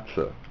eat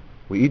matzah,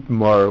 we eat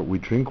mar, we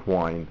drink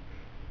wine,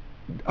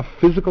 a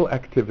physical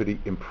activity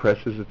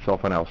impresses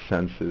itself on our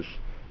senses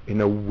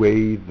in a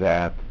way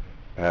that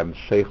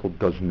seichel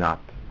does not.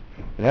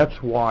 And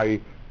that's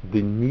why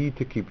the need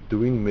to keep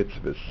doing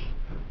mitzvahs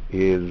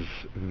is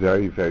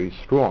very, very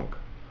strong.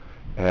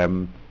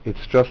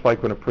 It's just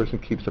like when a person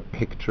keeps a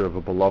picture of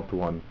a beloved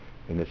one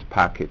in his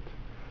pocket,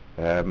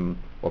 or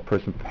a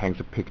person hangs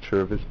a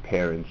picture of his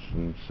parents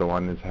and so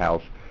on in his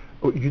house.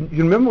 You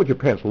remember what your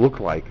parents look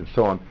like and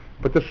so on,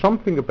 but there's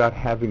something about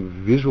having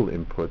visual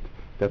input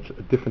that's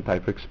a different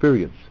type of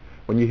experience.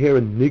 When you hear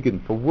a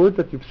niggin for words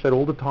that you've said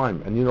all the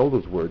time, and you know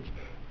those words,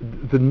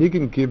 the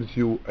niggin gives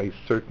you a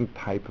certain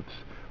type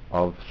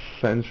of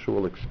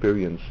sensual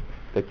experience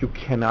that you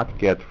cannot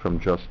get from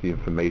just the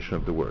information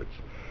of the words.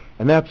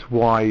 And that's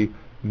why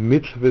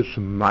mitzvahs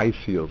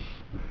maisios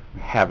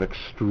have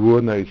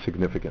extraordinary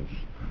significance.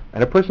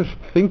 And a person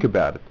should think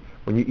about it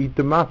when you eat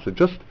the matzah.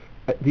 Just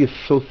the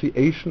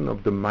association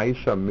of the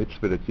maisa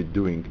mitzvah that you're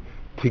doing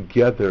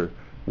together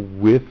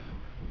with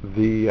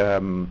the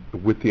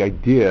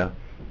idea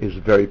is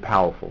very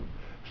powerful.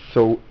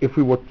 So if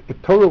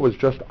Torah was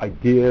just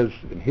ideas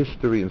and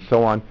history and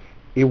so on,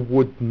 it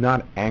would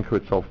not anchor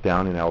itself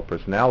down in our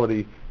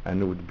personality,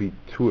 and it would be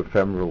too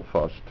ephemeral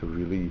for us to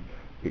really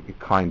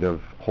kind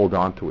of hold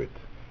on to it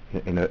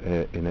in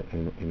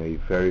a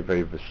very,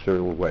 very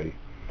visceral way.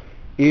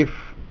 If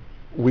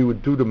we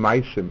would do the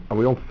maisim and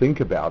we don't think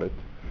about it,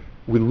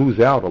 we lose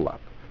out a lot.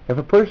 If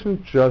a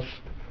person just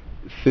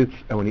sits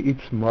and when he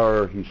eats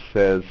maror, he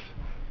says,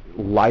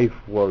 life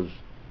was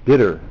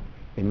bitter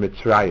in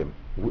Mitzrayim,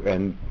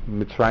 and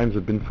Mitzrayim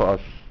have been for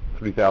us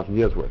 3,000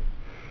 years worth.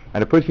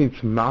 And a person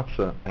eats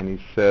matzah and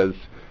he says,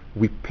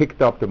 we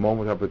picked up the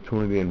moment of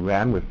opportunity and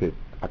ran with it.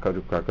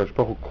 HaKadosh Baruch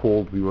Hu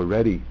called, we were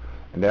ready,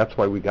 and that's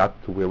why we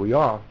got to where we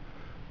are.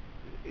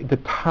 The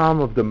time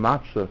of the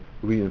matzah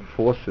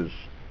reinforces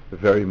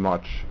very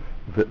much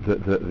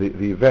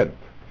the event.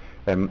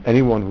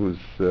 Anyone who's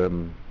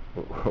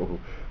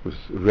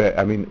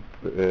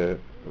read,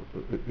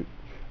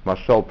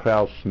 Marcel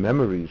Proust's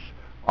memories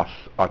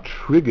are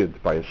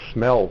triggered by a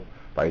smell,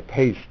 by a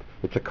taste.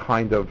 It's a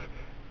kind of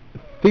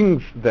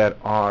things that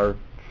are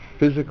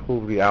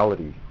physical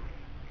reality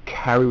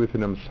carry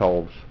within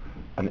themselves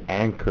an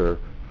anchor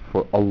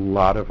for a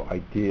lot of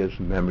ideas,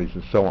 memories,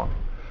 and so on.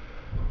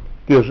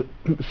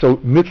 So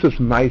mitzvahs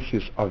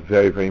maisis are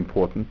very, very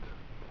important.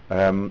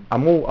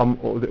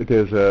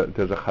 There's a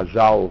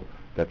chazal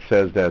that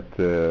says that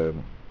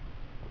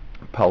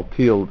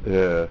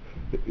Paltiel,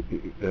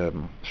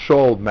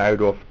 Shaul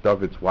married off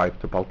David's wife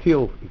to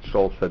Paltiel.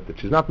 Shaul said that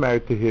she's not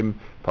married to him.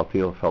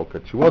 Paltiel felt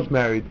that she was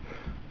married,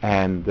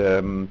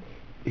 and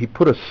he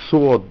put a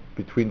sword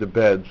between the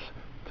beds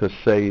to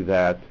say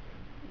that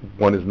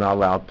one is not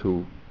allowed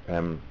to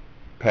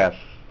pass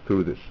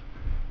through this.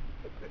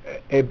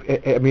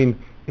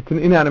 It's an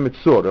inanimate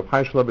sword. Rav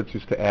Chaim Shmulevitz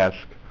used to ask,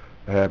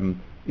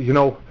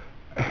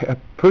 a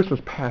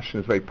person's passion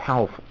is very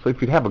powerful. So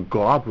if you'd have a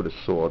guard with a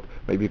sword,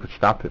 maybe you could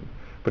stop him.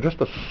 But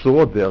just a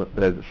sword there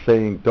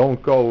saying,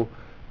 don't go,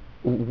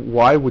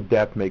 why would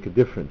that make a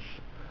difference?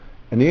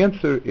 And the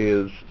answer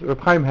is, Rav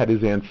Chaim had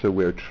his answer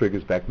where it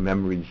triggers back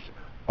memories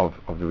of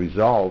the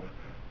resolve.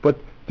 But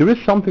there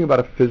is something about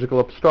a physical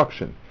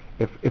obstruction.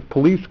 If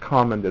police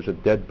come and there's a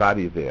dead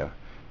body there,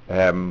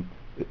 and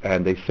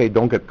they say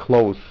don't get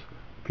close,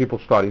 people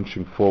start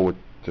inching forward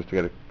just to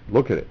get a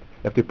look at it.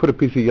 If they put a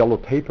piece of yellow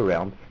tape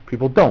around,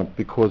 people don't,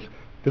 because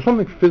there's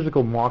something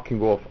physical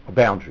marking off a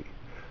boundary.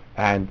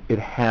 And it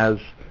has,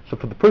 so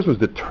for the person who's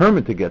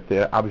determined to get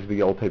there, obviously the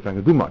yellow tape's not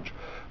going to do much.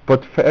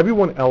 But for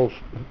everyone else,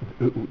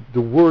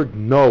 the word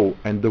no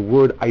and the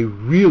word I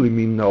really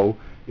mean no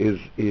is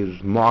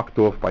marked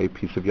off by a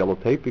piece of yellow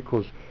tape,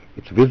 because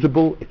it's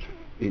visible,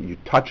 you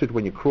touch it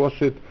when you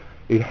cross it,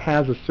 it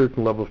has a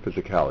certain level of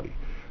physicality.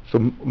 So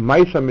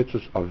Ma'aseh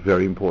mitzvahs are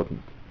very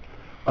important.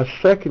 A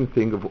second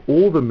thing, of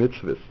all the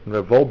mitzvahs, and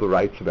Rav Wolbe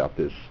writes about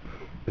this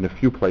in a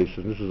few places,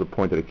 and this is a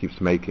point that he keeps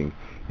making,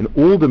 in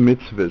all the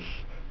mitzvahs,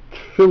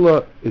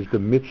 tefillah is the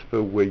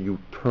mitzvah where you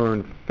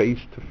turn face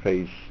to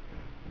face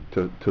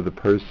to the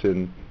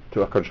person, to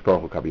HaKadosh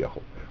Baruch Hu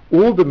Kaviyachol.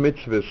 All the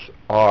mitzvahs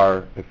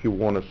are, if you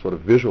want to sort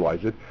of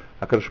visualize it,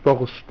 HaKadosh Baruch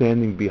Hu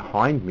standing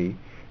behind me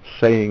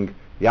saying,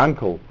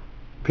 Yankel,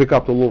 pick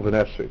up the lulav and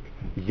esrog.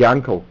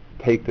 Yankel,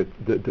 take the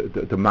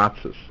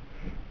matzahs.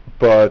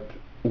 But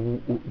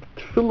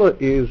tefillah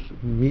is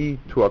me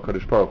to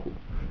HaKadosh Baruch Hu.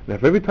 And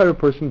if every time a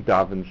person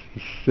davens,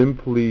 he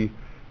simply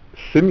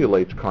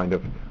simulates kind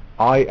of,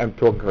 I am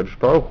talking to HaKadosh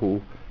Baruch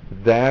Hu,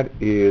 that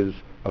is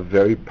a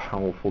very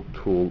powerful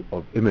tool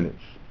of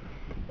imminence.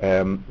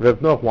 Rev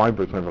Noach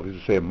Weinberg used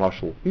to say a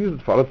mashal. He uses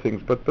it for other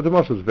things, but the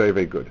mashal is very,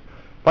 very good.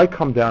 If I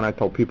come down, I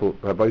tell people,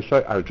 Rabbi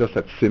Yisrael, I was just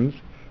at Sims.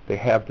 They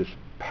have this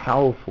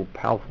powerful,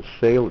 powerful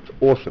sale. It's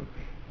awesome.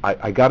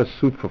 I got a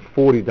suit for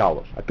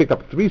 $40. I picked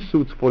up 3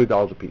 suits,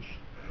 $40 a piece.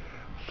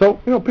 So,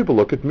 people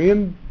look at me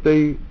and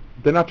they're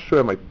not sure,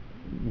 am I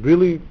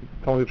really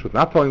telling the truth,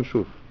 not telling the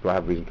truth? Do I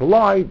have reason to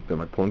lie?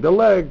 Am I pulling their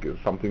leg? Is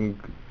something,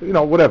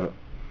 whatever.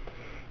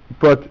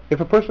 But if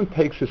a person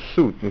takes his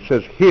suit and he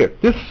says, here,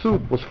 this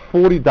suit was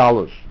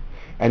 $40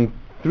 and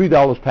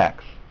 $3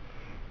 tax,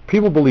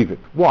 people believe it.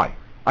 Why?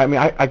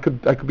 I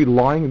could be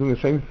lying and doing the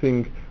same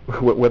thing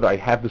whether I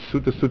have the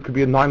suit. The suit could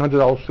be a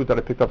 $900 suit that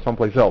I picked up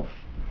someplace else.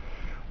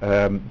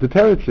 The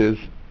teretz is,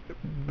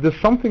 there's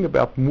something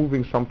about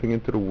moving something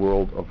into the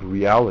world of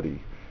reality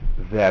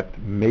that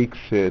makes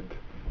it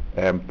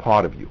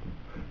part of you.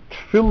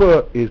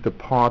 Tefillah is the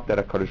part that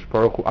HaKadosh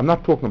Baruch Hu, I'm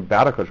not talking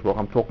about HaKadosh Baruch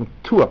Hu, I'm talking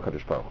to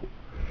HaKadosh Baruch Hu.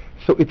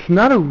 So it's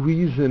not a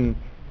reason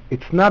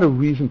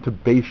to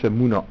base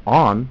emunah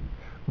on,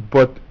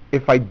 but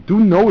if I do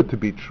know it to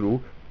be true,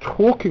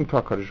 talking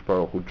to HaKadosh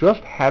Baruch Hu,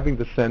 just having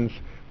the sense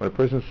when a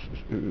person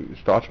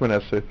starts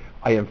Manasseh,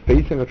 I am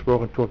facing HaKadosh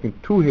Baruch Hu and talking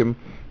to him,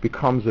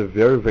 becomes a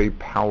very, very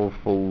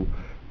powerful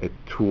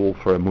tool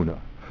for emunah.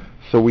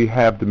 So we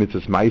have the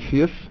mitzvahs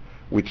ma'asiyos,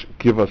 which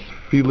give us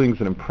feelings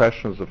and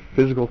impressions of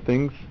physical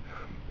things.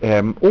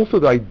 Also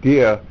the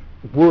idea,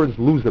 words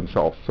lose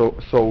themselves.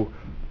 So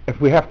if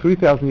we have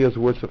 3,000 years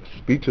worth of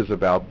speeches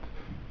about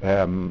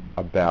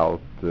Yetzias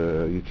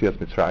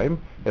Mitzrayim,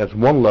 it has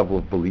one level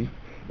of belief.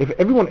 If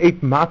everyone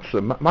ate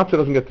matzah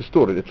doesn't get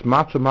distorted. It's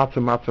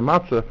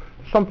matzah.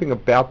 Something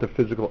about the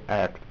physical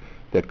act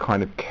that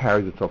kind of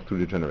carries itself through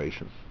the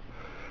generations.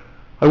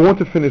 I want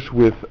to finish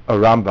with a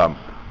Rambam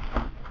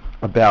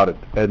about it,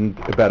 and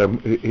about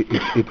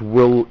it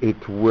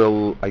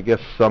will, I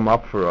guess, sum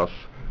up for us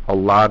a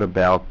lot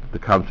about the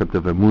concept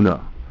of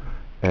emunah.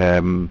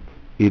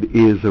 It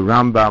is a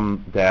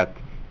Rambam that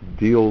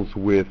deals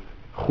with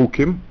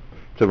chukim.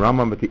 It's a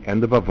Rambam at the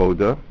end of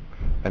Avoda,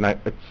 and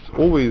it's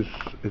always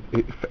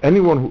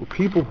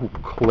people who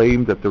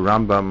claim that the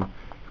Rambam,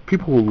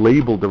 people who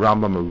label the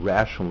Rambam a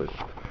rationalist,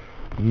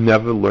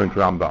 never learned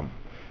Rambam.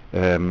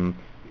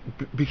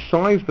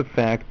 Besides the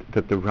fact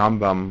that the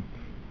Rambam,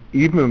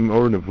 even in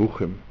Mor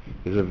Nevuchim,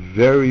 is a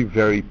very,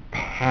 very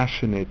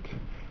passionate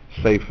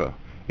sefer.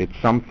 It's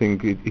something.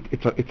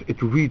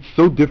 It reads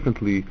so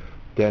differently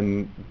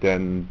than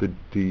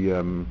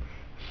the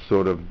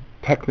sort of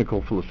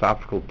technical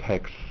philosophical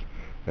texts.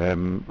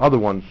 Other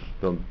ones,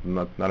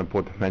 not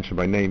important to mention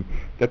by name,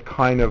 that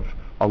kind of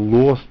are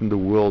lost in the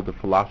world of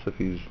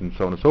philosophies and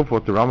so on and so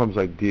forth. The Rambam's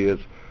ideas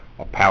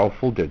are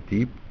powerful, they're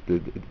deep,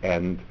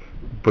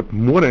 but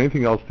more than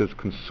anything else, they're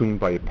consumed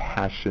by a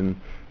passion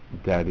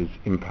that is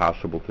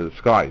impossible to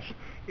disguise.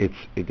 It's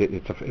a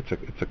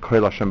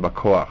Koil Hashem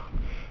B'Koach.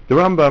 The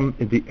Rambam,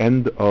 at the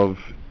end of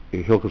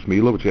Hilchos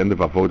Mila, which is the end of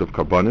Avod of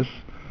Karbonis,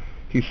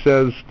 he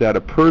says that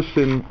a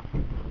person,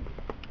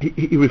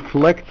 he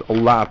reflects a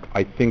lot,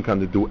 I think, on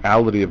the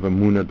duality of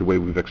Emunah, the way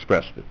we've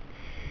expressed it.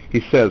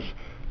 He says,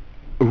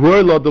 a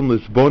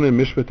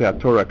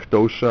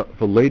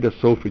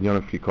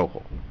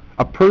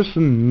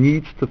person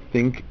needs to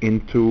think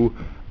into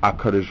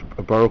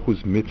HaKadosh Baruch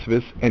Hu's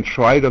mitzvahs and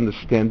try to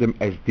understand them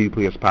as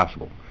deeply as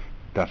possible.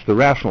 That's the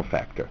rational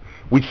factor.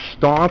 We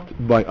start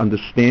by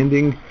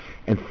understanding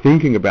and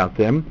thinking about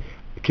them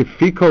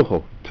kifi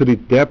kocho, to the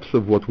depths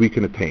of what we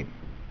can attain.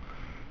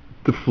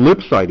 The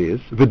flip side is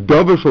something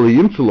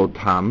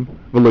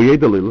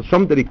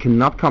that he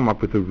cannot come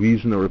up with a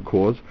reason or a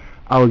cause.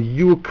 Al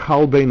yu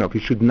kal beinav, he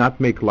should not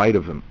make light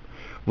of him.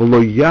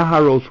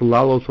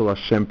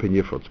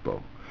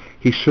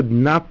 He should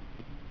not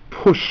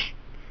push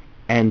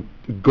and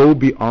go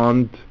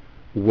beyond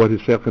what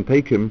his self can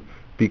take him,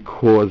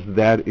 because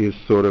that is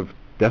sort of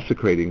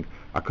desecrating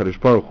HaKadosh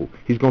Baruch Hu.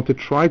 He's going to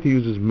try to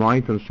use his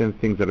mind to understand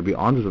things that are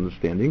beyond his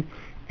understanding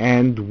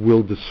and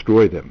will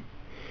destroy them.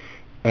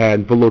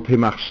 And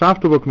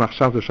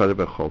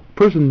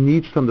person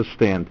needs to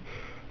understand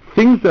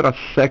things that are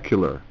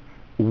secular.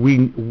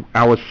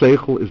 Our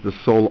seichel is the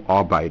sole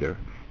arbiter,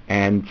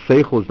 and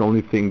seichel is the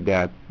only thing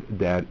that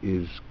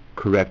is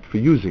correct for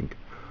using.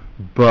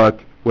 But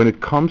when it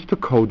comes to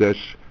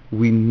Kodesh,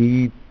 we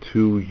need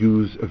to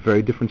use a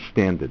very different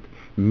standard,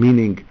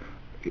 meaning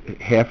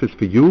half is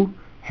for you,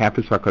 half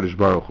is for HaKadosh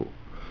Baruch Hu.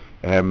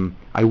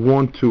 I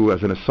want to,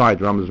 as an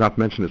aside, Ram does not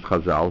mention this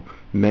Chazal,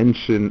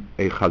 mention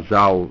a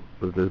Chazal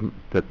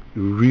that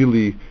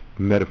really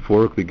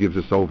metaphorically gives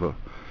us over.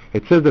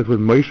 It says that when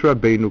Moshe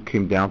Rabbeinu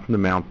came down from the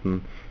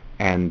mountain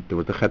and there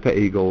was the Chet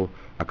HaEgel,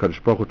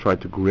 HaKadosh Baruch Hu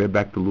tried to grab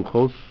back the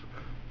Luchos,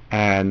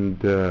 and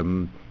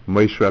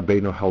Moshe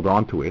Rabbeinu held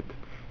on to it,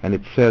 and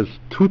it says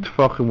two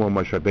tefachim were in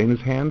Moshe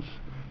Rabbeinu's hands,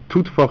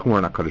 two tefachim were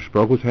in HaKadosh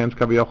Baruch Hu's hands,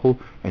 Kaviyachol,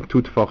 and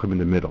two tefachim in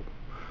the middle.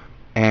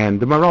 And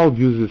the Maharal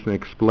uses and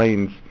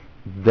explains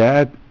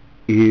that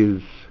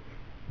is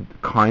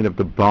kind of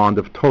the bond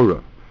of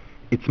Torah.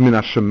 It's min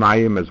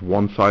hashemayim as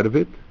one side of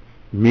it,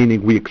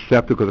 meaning we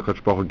accept it because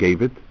HaKadosh Baruch Hu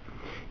gave it.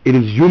 It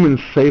is human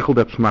seichel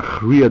that's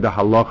machriya the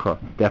halacha,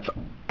 that's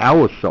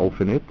our self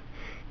in it.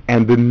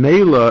 And the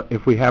Mela,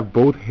 if we have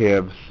both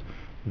halves,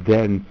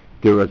 then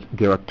there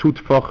are two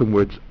tefachim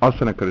where it's us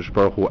and HaKadosh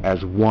Baruch Hu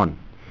as one.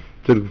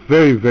 It's a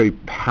very, very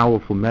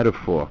powerful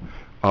metaphor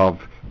of,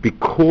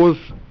 because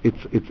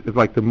it's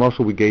like the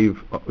muscle we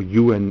gave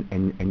you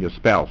and your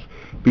spouse.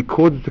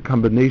 Because it's a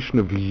combination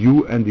of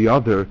you and the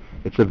other,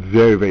 it's a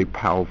very, very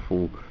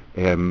powerful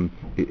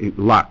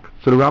lock.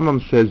 So the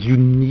Rambam says you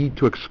need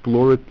to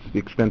explore it to the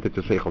extent that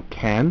your seichel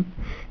can,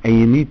 and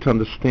you need to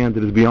understand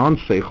that it's beyond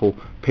seichel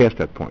past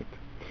that point.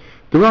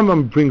 The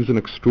Rambam brings an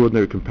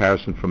extraordinary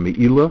comparison from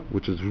Me'ilah,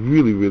 which is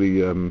really,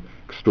 really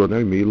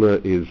extraordinary.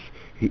 Me'ilah is,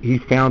 he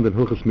found in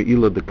Hilchos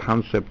Me'ilah the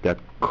concept that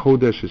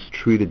Kodesh is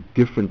treated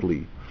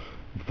differently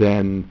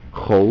than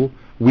Chol.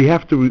 We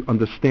have to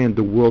understand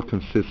the world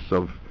consists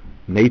of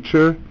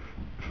nature,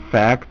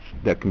 facts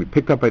that can be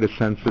picked up by the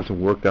senses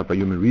and worked out by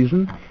human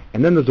reason,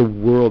 and then there's a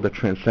world that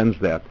transcends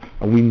that,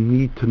 and we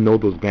need to know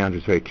those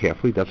boundaries very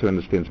carefully. That's how he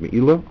understands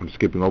Me'ilah. I'm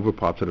skipping over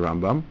parts of the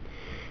Rambam,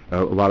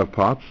 a lot of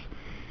parts.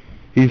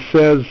 He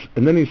says,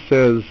 and then he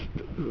says,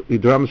 the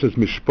Rambam says,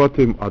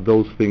 Mishpatim are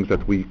those things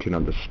that we can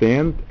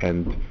understand,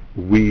 and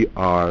those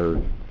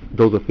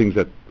are things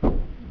that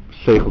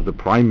Seichel is the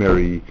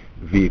primary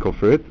vehicle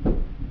for it.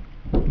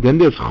 Then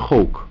there's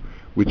Chok,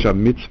 which are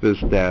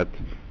mitzvahs that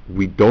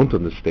we don't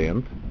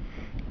understand,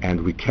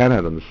 and we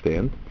cannot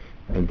understand.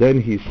 And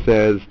then he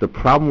says, the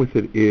problem with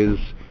it is,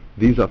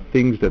 these are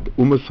things that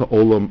Umas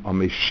HaOlam are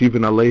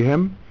meshivin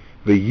aleihem,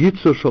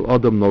 ve'yitzur shel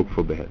adam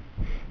nokfo behen.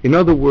 In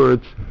other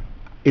words,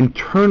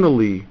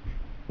 internally,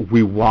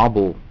 we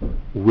wobble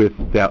with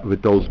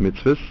those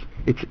mitzvahs.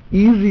 It's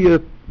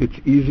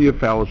easier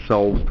for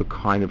ourselves to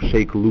kind of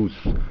shake loose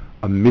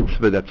a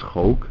mitzvah that's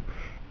chok,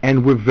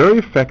 and we're very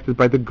affected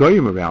by the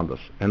goyim around us.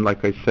 And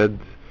like I said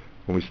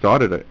when we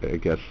started, I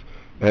guess,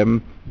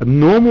 A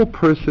normal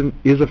person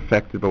is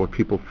affected by what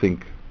people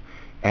think.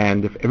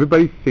 And if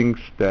everybody thinks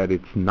that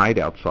it's night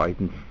outside,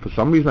 and for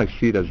some reason I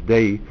see it as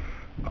day,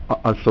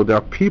 so there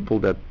are people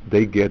that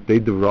they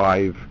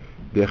derive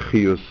their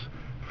chiyus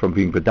from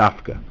being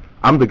bedafka.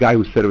 I'm the guy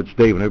who said it's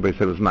day when everybody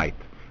said it was night.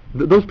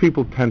 Those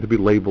people tend to be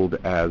labeled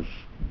as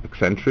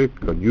eccentric,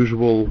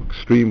 unusual,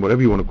 extreme,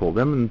 whatever you want to call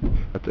them, and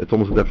it's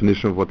almost a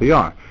definition of what they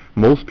are.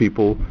 Most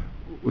people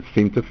would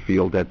seem to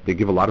feel that they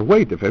give a lot of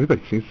weight. If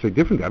everybody seems to say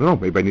differently, I don't know,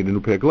 maybe I need a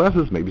new pair of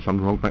glasses, maybe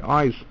something wrong with my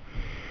eyes.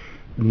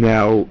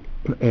 Now,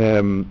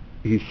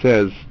 he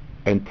says,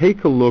 and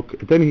take a look,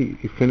 then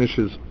he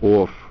finishes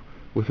off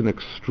with an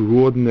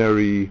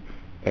extraordinary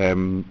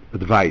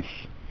advice.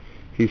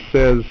 He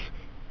says,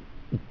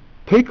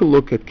 take a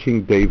look at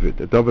King David,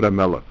 at David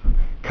HaMelech.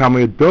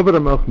 David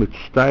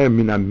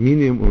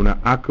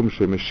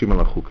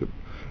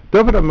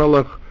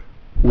HaMelech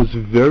was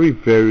very,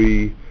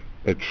 very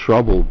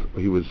troubled.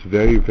 He was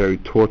very, very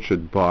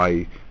tortured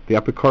by the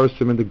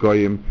Apikorasim and the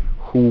Goyim,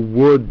 who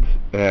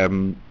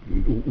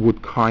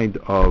would kind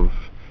of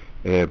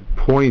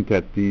point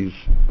at these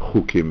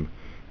chukim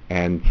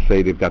and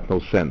say they've got no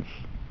sense.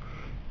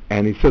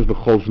 And he says,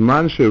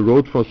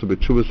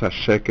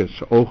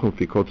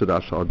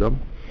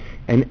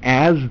 and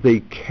as they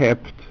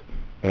kept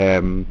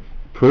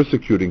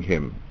persecuting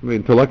him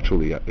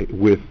intellectually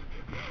with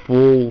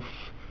false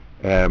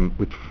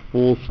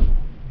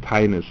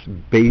tightness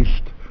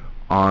based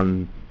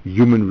on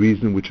human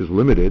reason, which is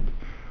limited,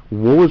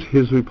 what was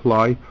his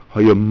reply?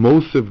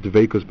 Hayamosiv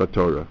dveikus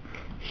b'Torah.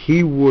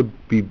 He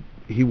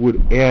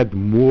would add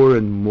more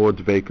and more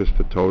dveikus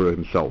to Torah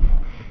himself.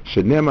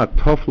 Shenema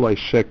toflai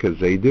sheker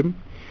zeidim.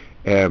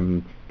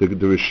 The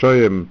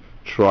Rishoyim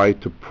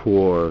tried to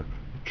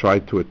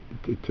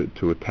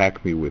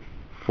attack me with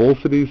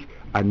falsities.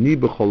 Ani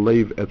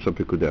b'cholev etzah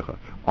pikudecha.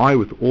 I,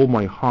 with all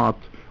my heart,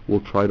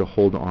 will try to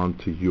hold on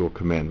to your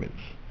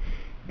commandments.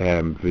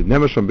 So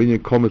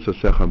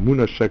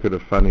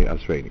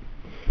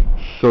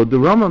the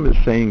Rambam is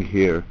saying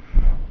here,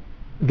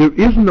 there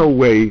is no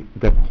way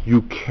that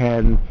you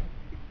can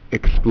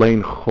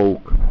explain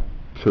chok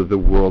to the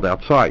world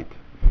outside.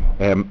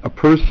 A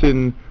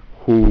person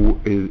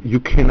you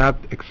cannot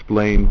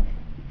explain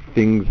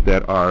things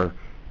that are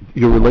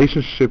your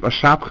relationship. A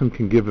shapchan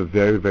can give a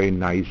very, very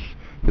nice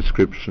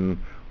description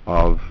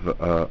of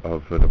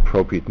an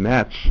appropriate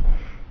match,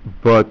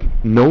 but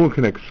no one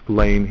can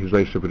explain his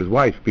relationship with his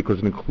wife because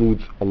it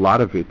includes a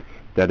lot of it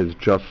that is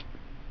just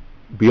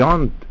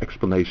beyond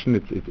explanation.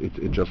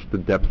 It's just the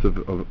depths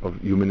of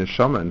human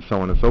neshama and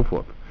so on and so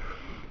forth.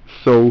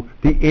 So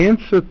the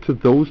answer to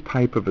those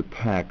type of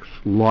attacks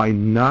lie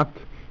not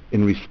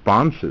in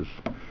responses,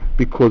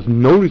 because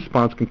no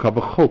response can cover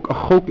chok. A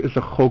chok is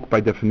a chok by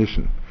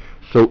definition.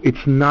 So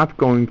it's not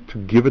going to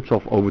give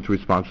itself over to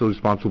response. So the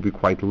response will be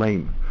quite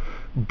lame.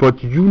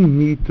 But you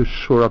need to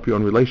shore up your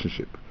own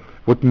relationship.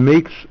 What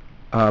makes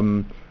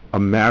a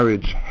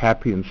marriage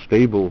happy and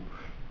stable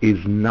is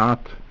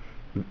not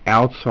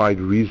outside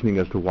reasoning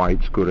as to why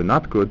it's good or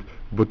not good,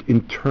 but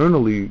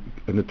internally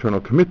an internal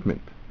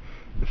commitment.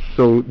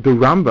 So the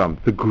Rambam,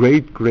 the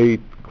great,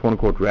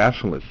 quote-unquote,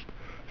 rationalist,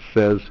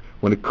 says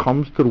when it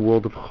comes to the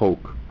world of chok,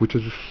 which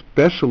is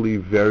especially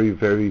very,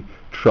 very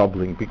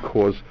troubling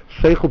because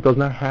seichel does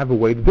not have a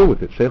way to deal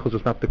with it. Seichel is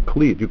just not the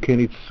kli. You can't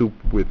eat soup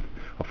with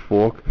a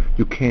fork.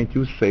 You can't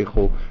use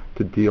seichel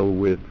to deal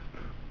with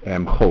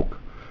chok.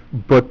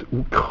 But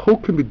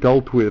chok can be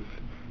dealt with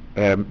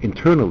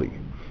internally.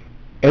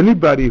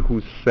 Anybody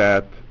who's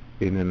sat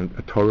in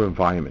a Torah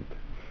environment,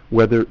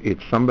 whether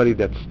it's somebody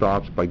that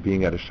starts by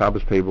being at a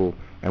Shabbos table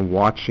and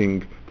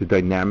watching the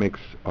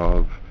dynamics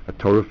of a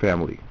Torah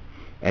family,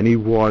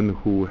 anyone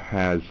who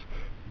has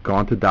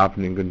gone to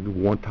davening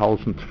and worn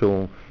talis and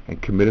tefillin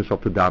and committed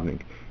himself to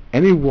davening,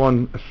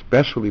 anyone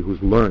especially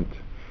who's learned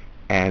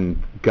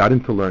and got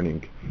into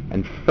learning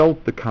and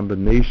felt the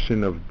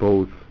combination of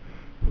both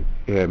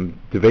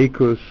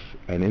deveikus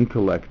and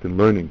intellect and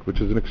learning,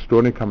 which is an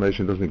extraordinary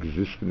combination that doesn't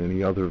exist in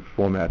any other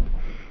format.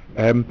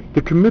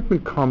 The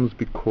commitment comes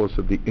because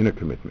of the inner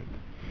commitment.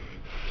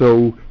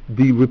 So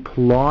the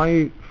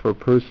reply for a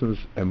person's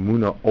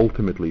emunah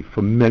ultimately,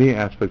 for many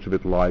aspects of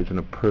it, lies in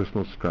a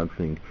personal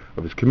strengthening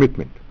of his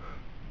commitment.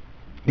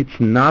 It's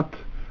not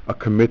a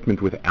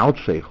commitment without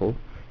seichel.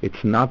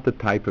 It's not the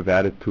type of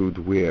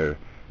attitude where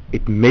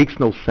it makes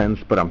no sense,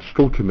 but I'm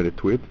still committed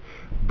to it.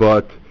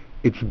 But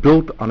it's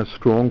built on a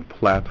strong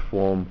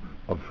platform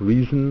of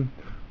reason,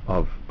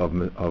 of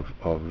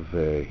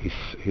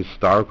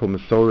historical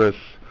mesoras,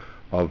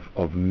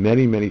 of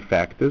many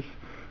factors,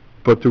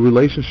 but the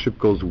relationship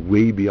goes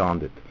way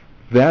beyond it.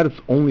 That is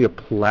only a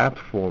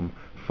platform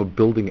for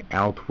building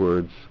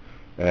outwards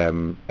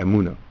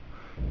emunah.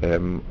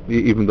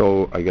 Even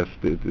though I guess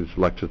this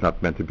lecture is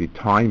not meant to be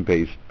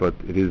time-based, but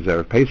it is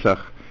Erev Pesach,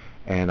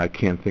 and I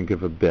can't think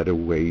of a better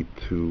way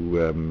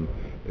to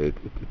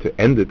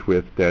end it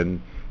with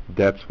than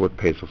that's what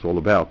Pesach is all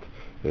about.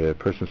 A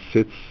person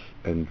sits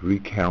and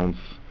recounts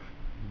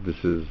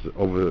this is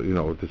over,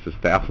 this is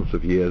thousands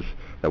of years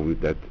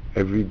that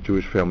every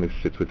Jewish family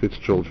sits with its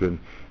children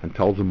and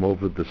tells them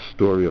over the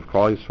story of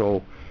Klal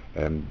Yisrael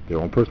and their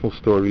own personal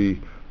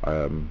story.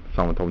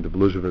 Someone told me the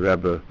Belujev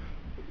Rebbe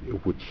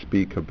would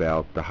speak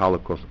about the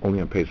Holocaust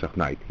only on Pesach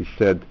night. He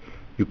said,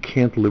 you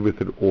can't live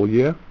with it all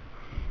year.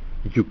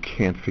 You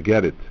can't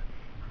forget it.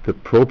 The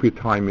appropriate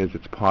time is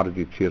it's part of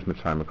the Yetzias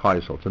Mitzrayim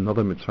Klal Yisrael. It's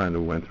another Mitzrayim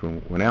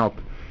that went out.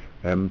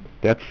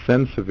 That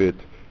sense of it,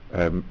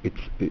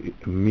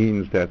 it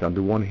means that on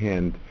the one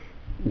hand,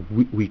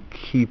 we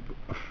keep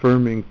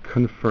affirming,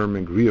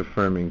 confirming,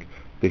 reaffirming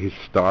the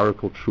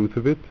historical truth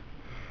of it,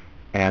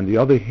 and the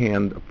other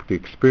hand, the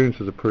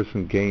experiences a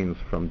person gains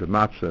from the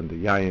matzah and the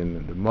yayin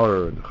and the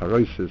morah and the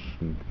charosis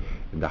and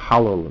the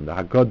halal and the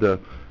haggadah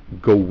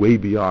go way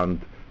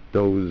beyond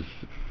those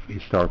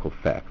historical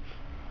facts.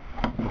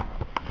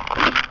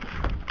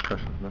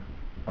 Questions? No?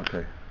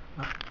 Okay.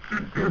 I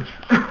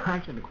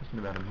actually had a question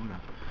about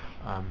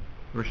Emunah.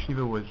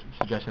 Rashiva was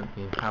suggesting that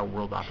the entire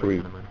world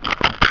operates on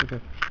Emunah. Okay.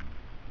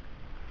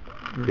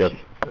 Yes.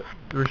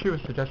 Rashiva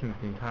was suggesting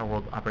that the entire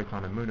world operates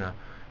on Emunah.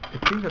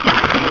 It seems that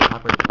the world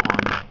operates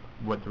on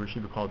what the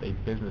Rashiva called a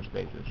business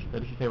basis.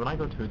 That is to say, when I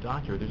go to a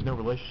doctor, there's no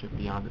relationship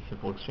beyond the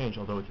simple exchange,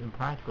 although it's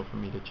impractical for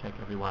me to check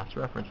every last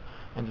reference.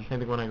 And the same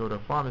thing when I go to a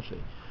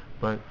pharmacy.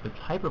 But the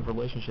type of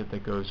relationship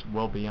that goes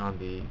well beyond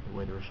the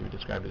way the Rashiva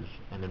described as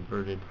an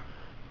inverted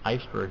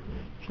iceberg,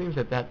 it seems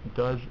that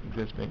does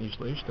exist in Ish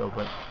L'Ishto,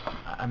 but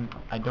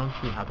I don't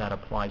see how that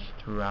applies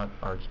throughout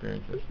our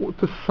experiences. Well,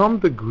 to some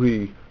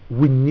degree,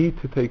 we need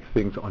to take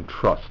things on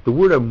trust. The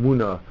word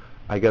Emunah,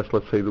 I guess,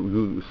 let's say that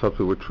we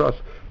substitute with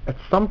trust. At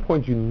some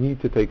point, you need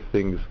to take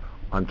things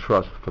on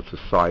trust for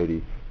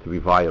society to be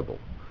viable.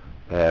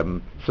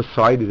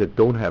 Societies that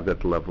don't have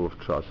that level of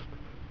trust,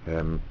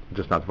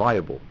 just not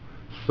viable.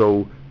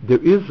 So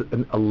there is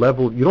a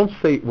level. You don't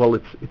say, well,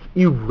 it's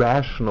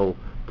irrational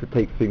to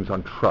take things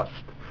on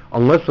trust,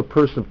 unless a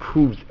person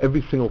proves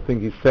every single thing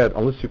he said.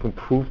 Unless you can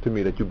prove to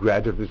me that you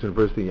graduated from this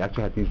university and you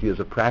actually had these years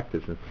of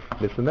practice and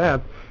this and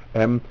that.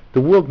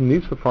 The world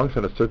needs to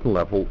function at a certain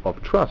level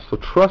of trust. So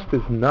trust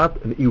is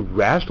not an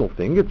irrational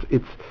thing.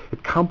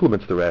 It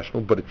complements the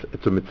rational, but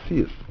it's a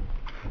mitzias.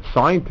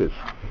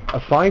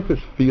 A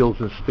scientist feels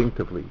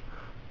instinctively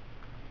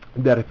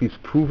that if he's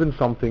proven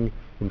something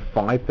in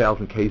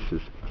 5,000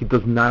 cases, he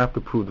does not have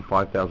to prove the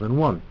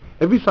 5,001.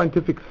 Every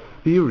scientific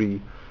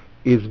theory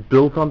is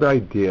built on the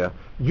idea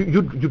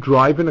you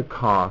drive in a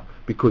car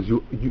because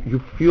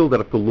you feel that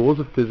if the laws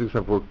of physics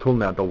have worked till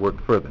now, they'll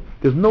work further.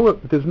 There's no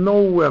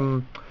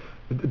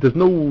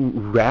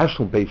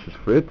rational basis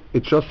for it.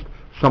 It's just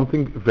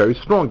something very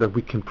strong that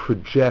we can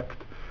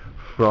project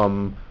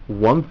from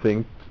one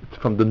thing,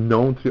 from the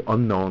known to the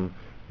unknown.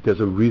 There's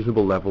a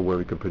reasonable level where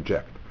we can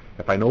project.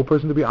 If I know a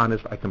person to be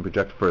honest, I can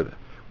project further.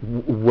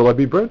 Will I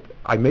be burnt?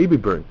 I may be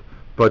burnt,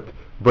 but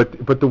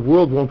the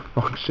world won't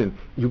function.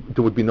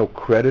 There would be no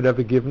credit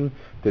ever given.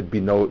 There'd be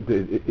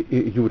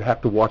you would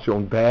have to watch your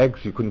own bags.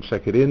 You couldn't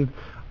check it in.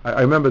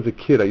 I remember as a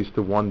kid, I used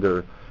to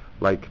wonder,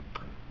 like,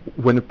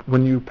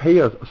 when you pay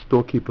a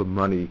storekeeper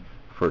money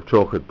for a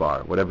chocolate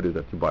bar, whatever it is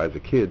that you buy as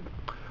a kid,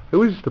 I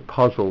always used to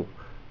puzzle,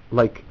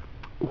 like,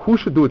 who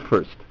should do it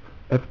first?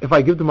 If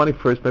I give the money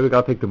first, maybe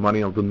I'll take the money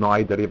and I'll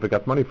deny that he ever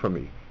got money from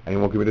me, and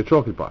he won't give me the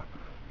chocolate bar.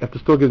 If the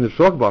store gives me the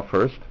chocolate bar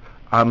first,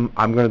 I'm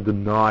going to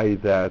deny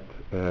that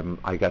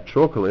I got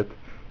chocolate,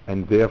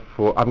 and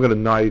therefore I'm going to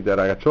deny that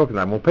I got chocolate and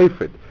I won't pay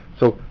for it.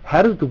 So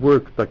how does it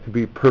work, like, to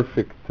be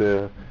perfect,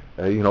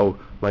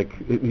 like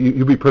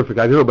you be perfect?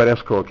 I don't know about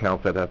escrow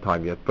accounts at that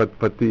time yet, but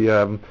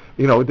the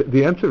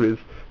the answer is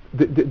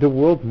the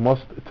world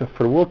must,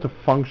 for the world to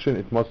function,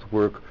 it must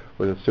work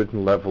with a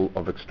certain level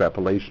of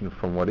extrapolation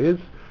from what is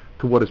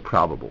to what is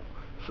probable.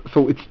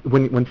 So it's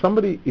when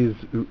somebody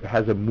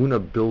has a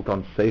Emunah built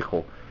on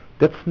seichel,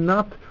 that's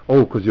not,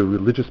 because you're a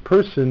religious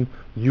person,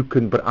 you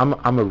can, but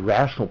I'm a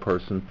rational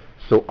person,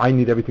 so I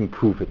need everything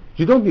proven.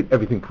 You don't need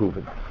everything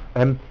proven.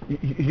 And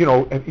you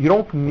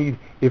don't need,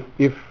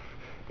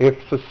 if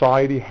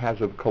society has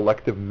a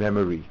collective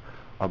memory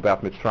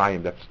about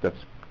Mitzrayim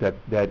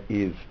that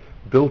is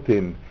built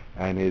in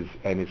and is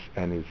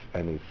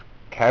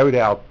carried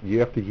out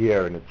year after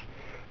year, and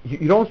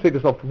you don't say to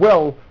yourself,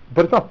 well,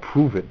 but it's not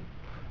proven.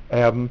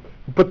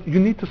 But you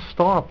need to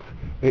start.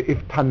 If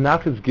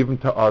Tanakh is given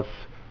to us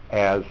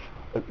as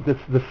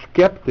the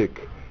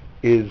skeptic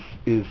is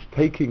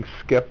taking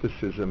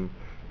skepticism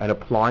and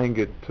applying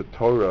it to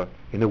Torah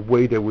in a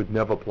way that would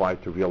never apply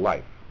to real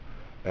life.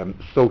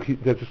 So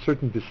there's a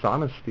certain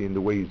dishonesty in the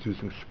way he's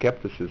using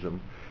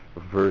skepticism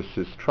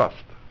versus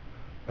trust.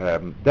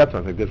 That's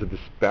something. There's a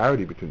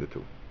disparity between the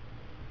two.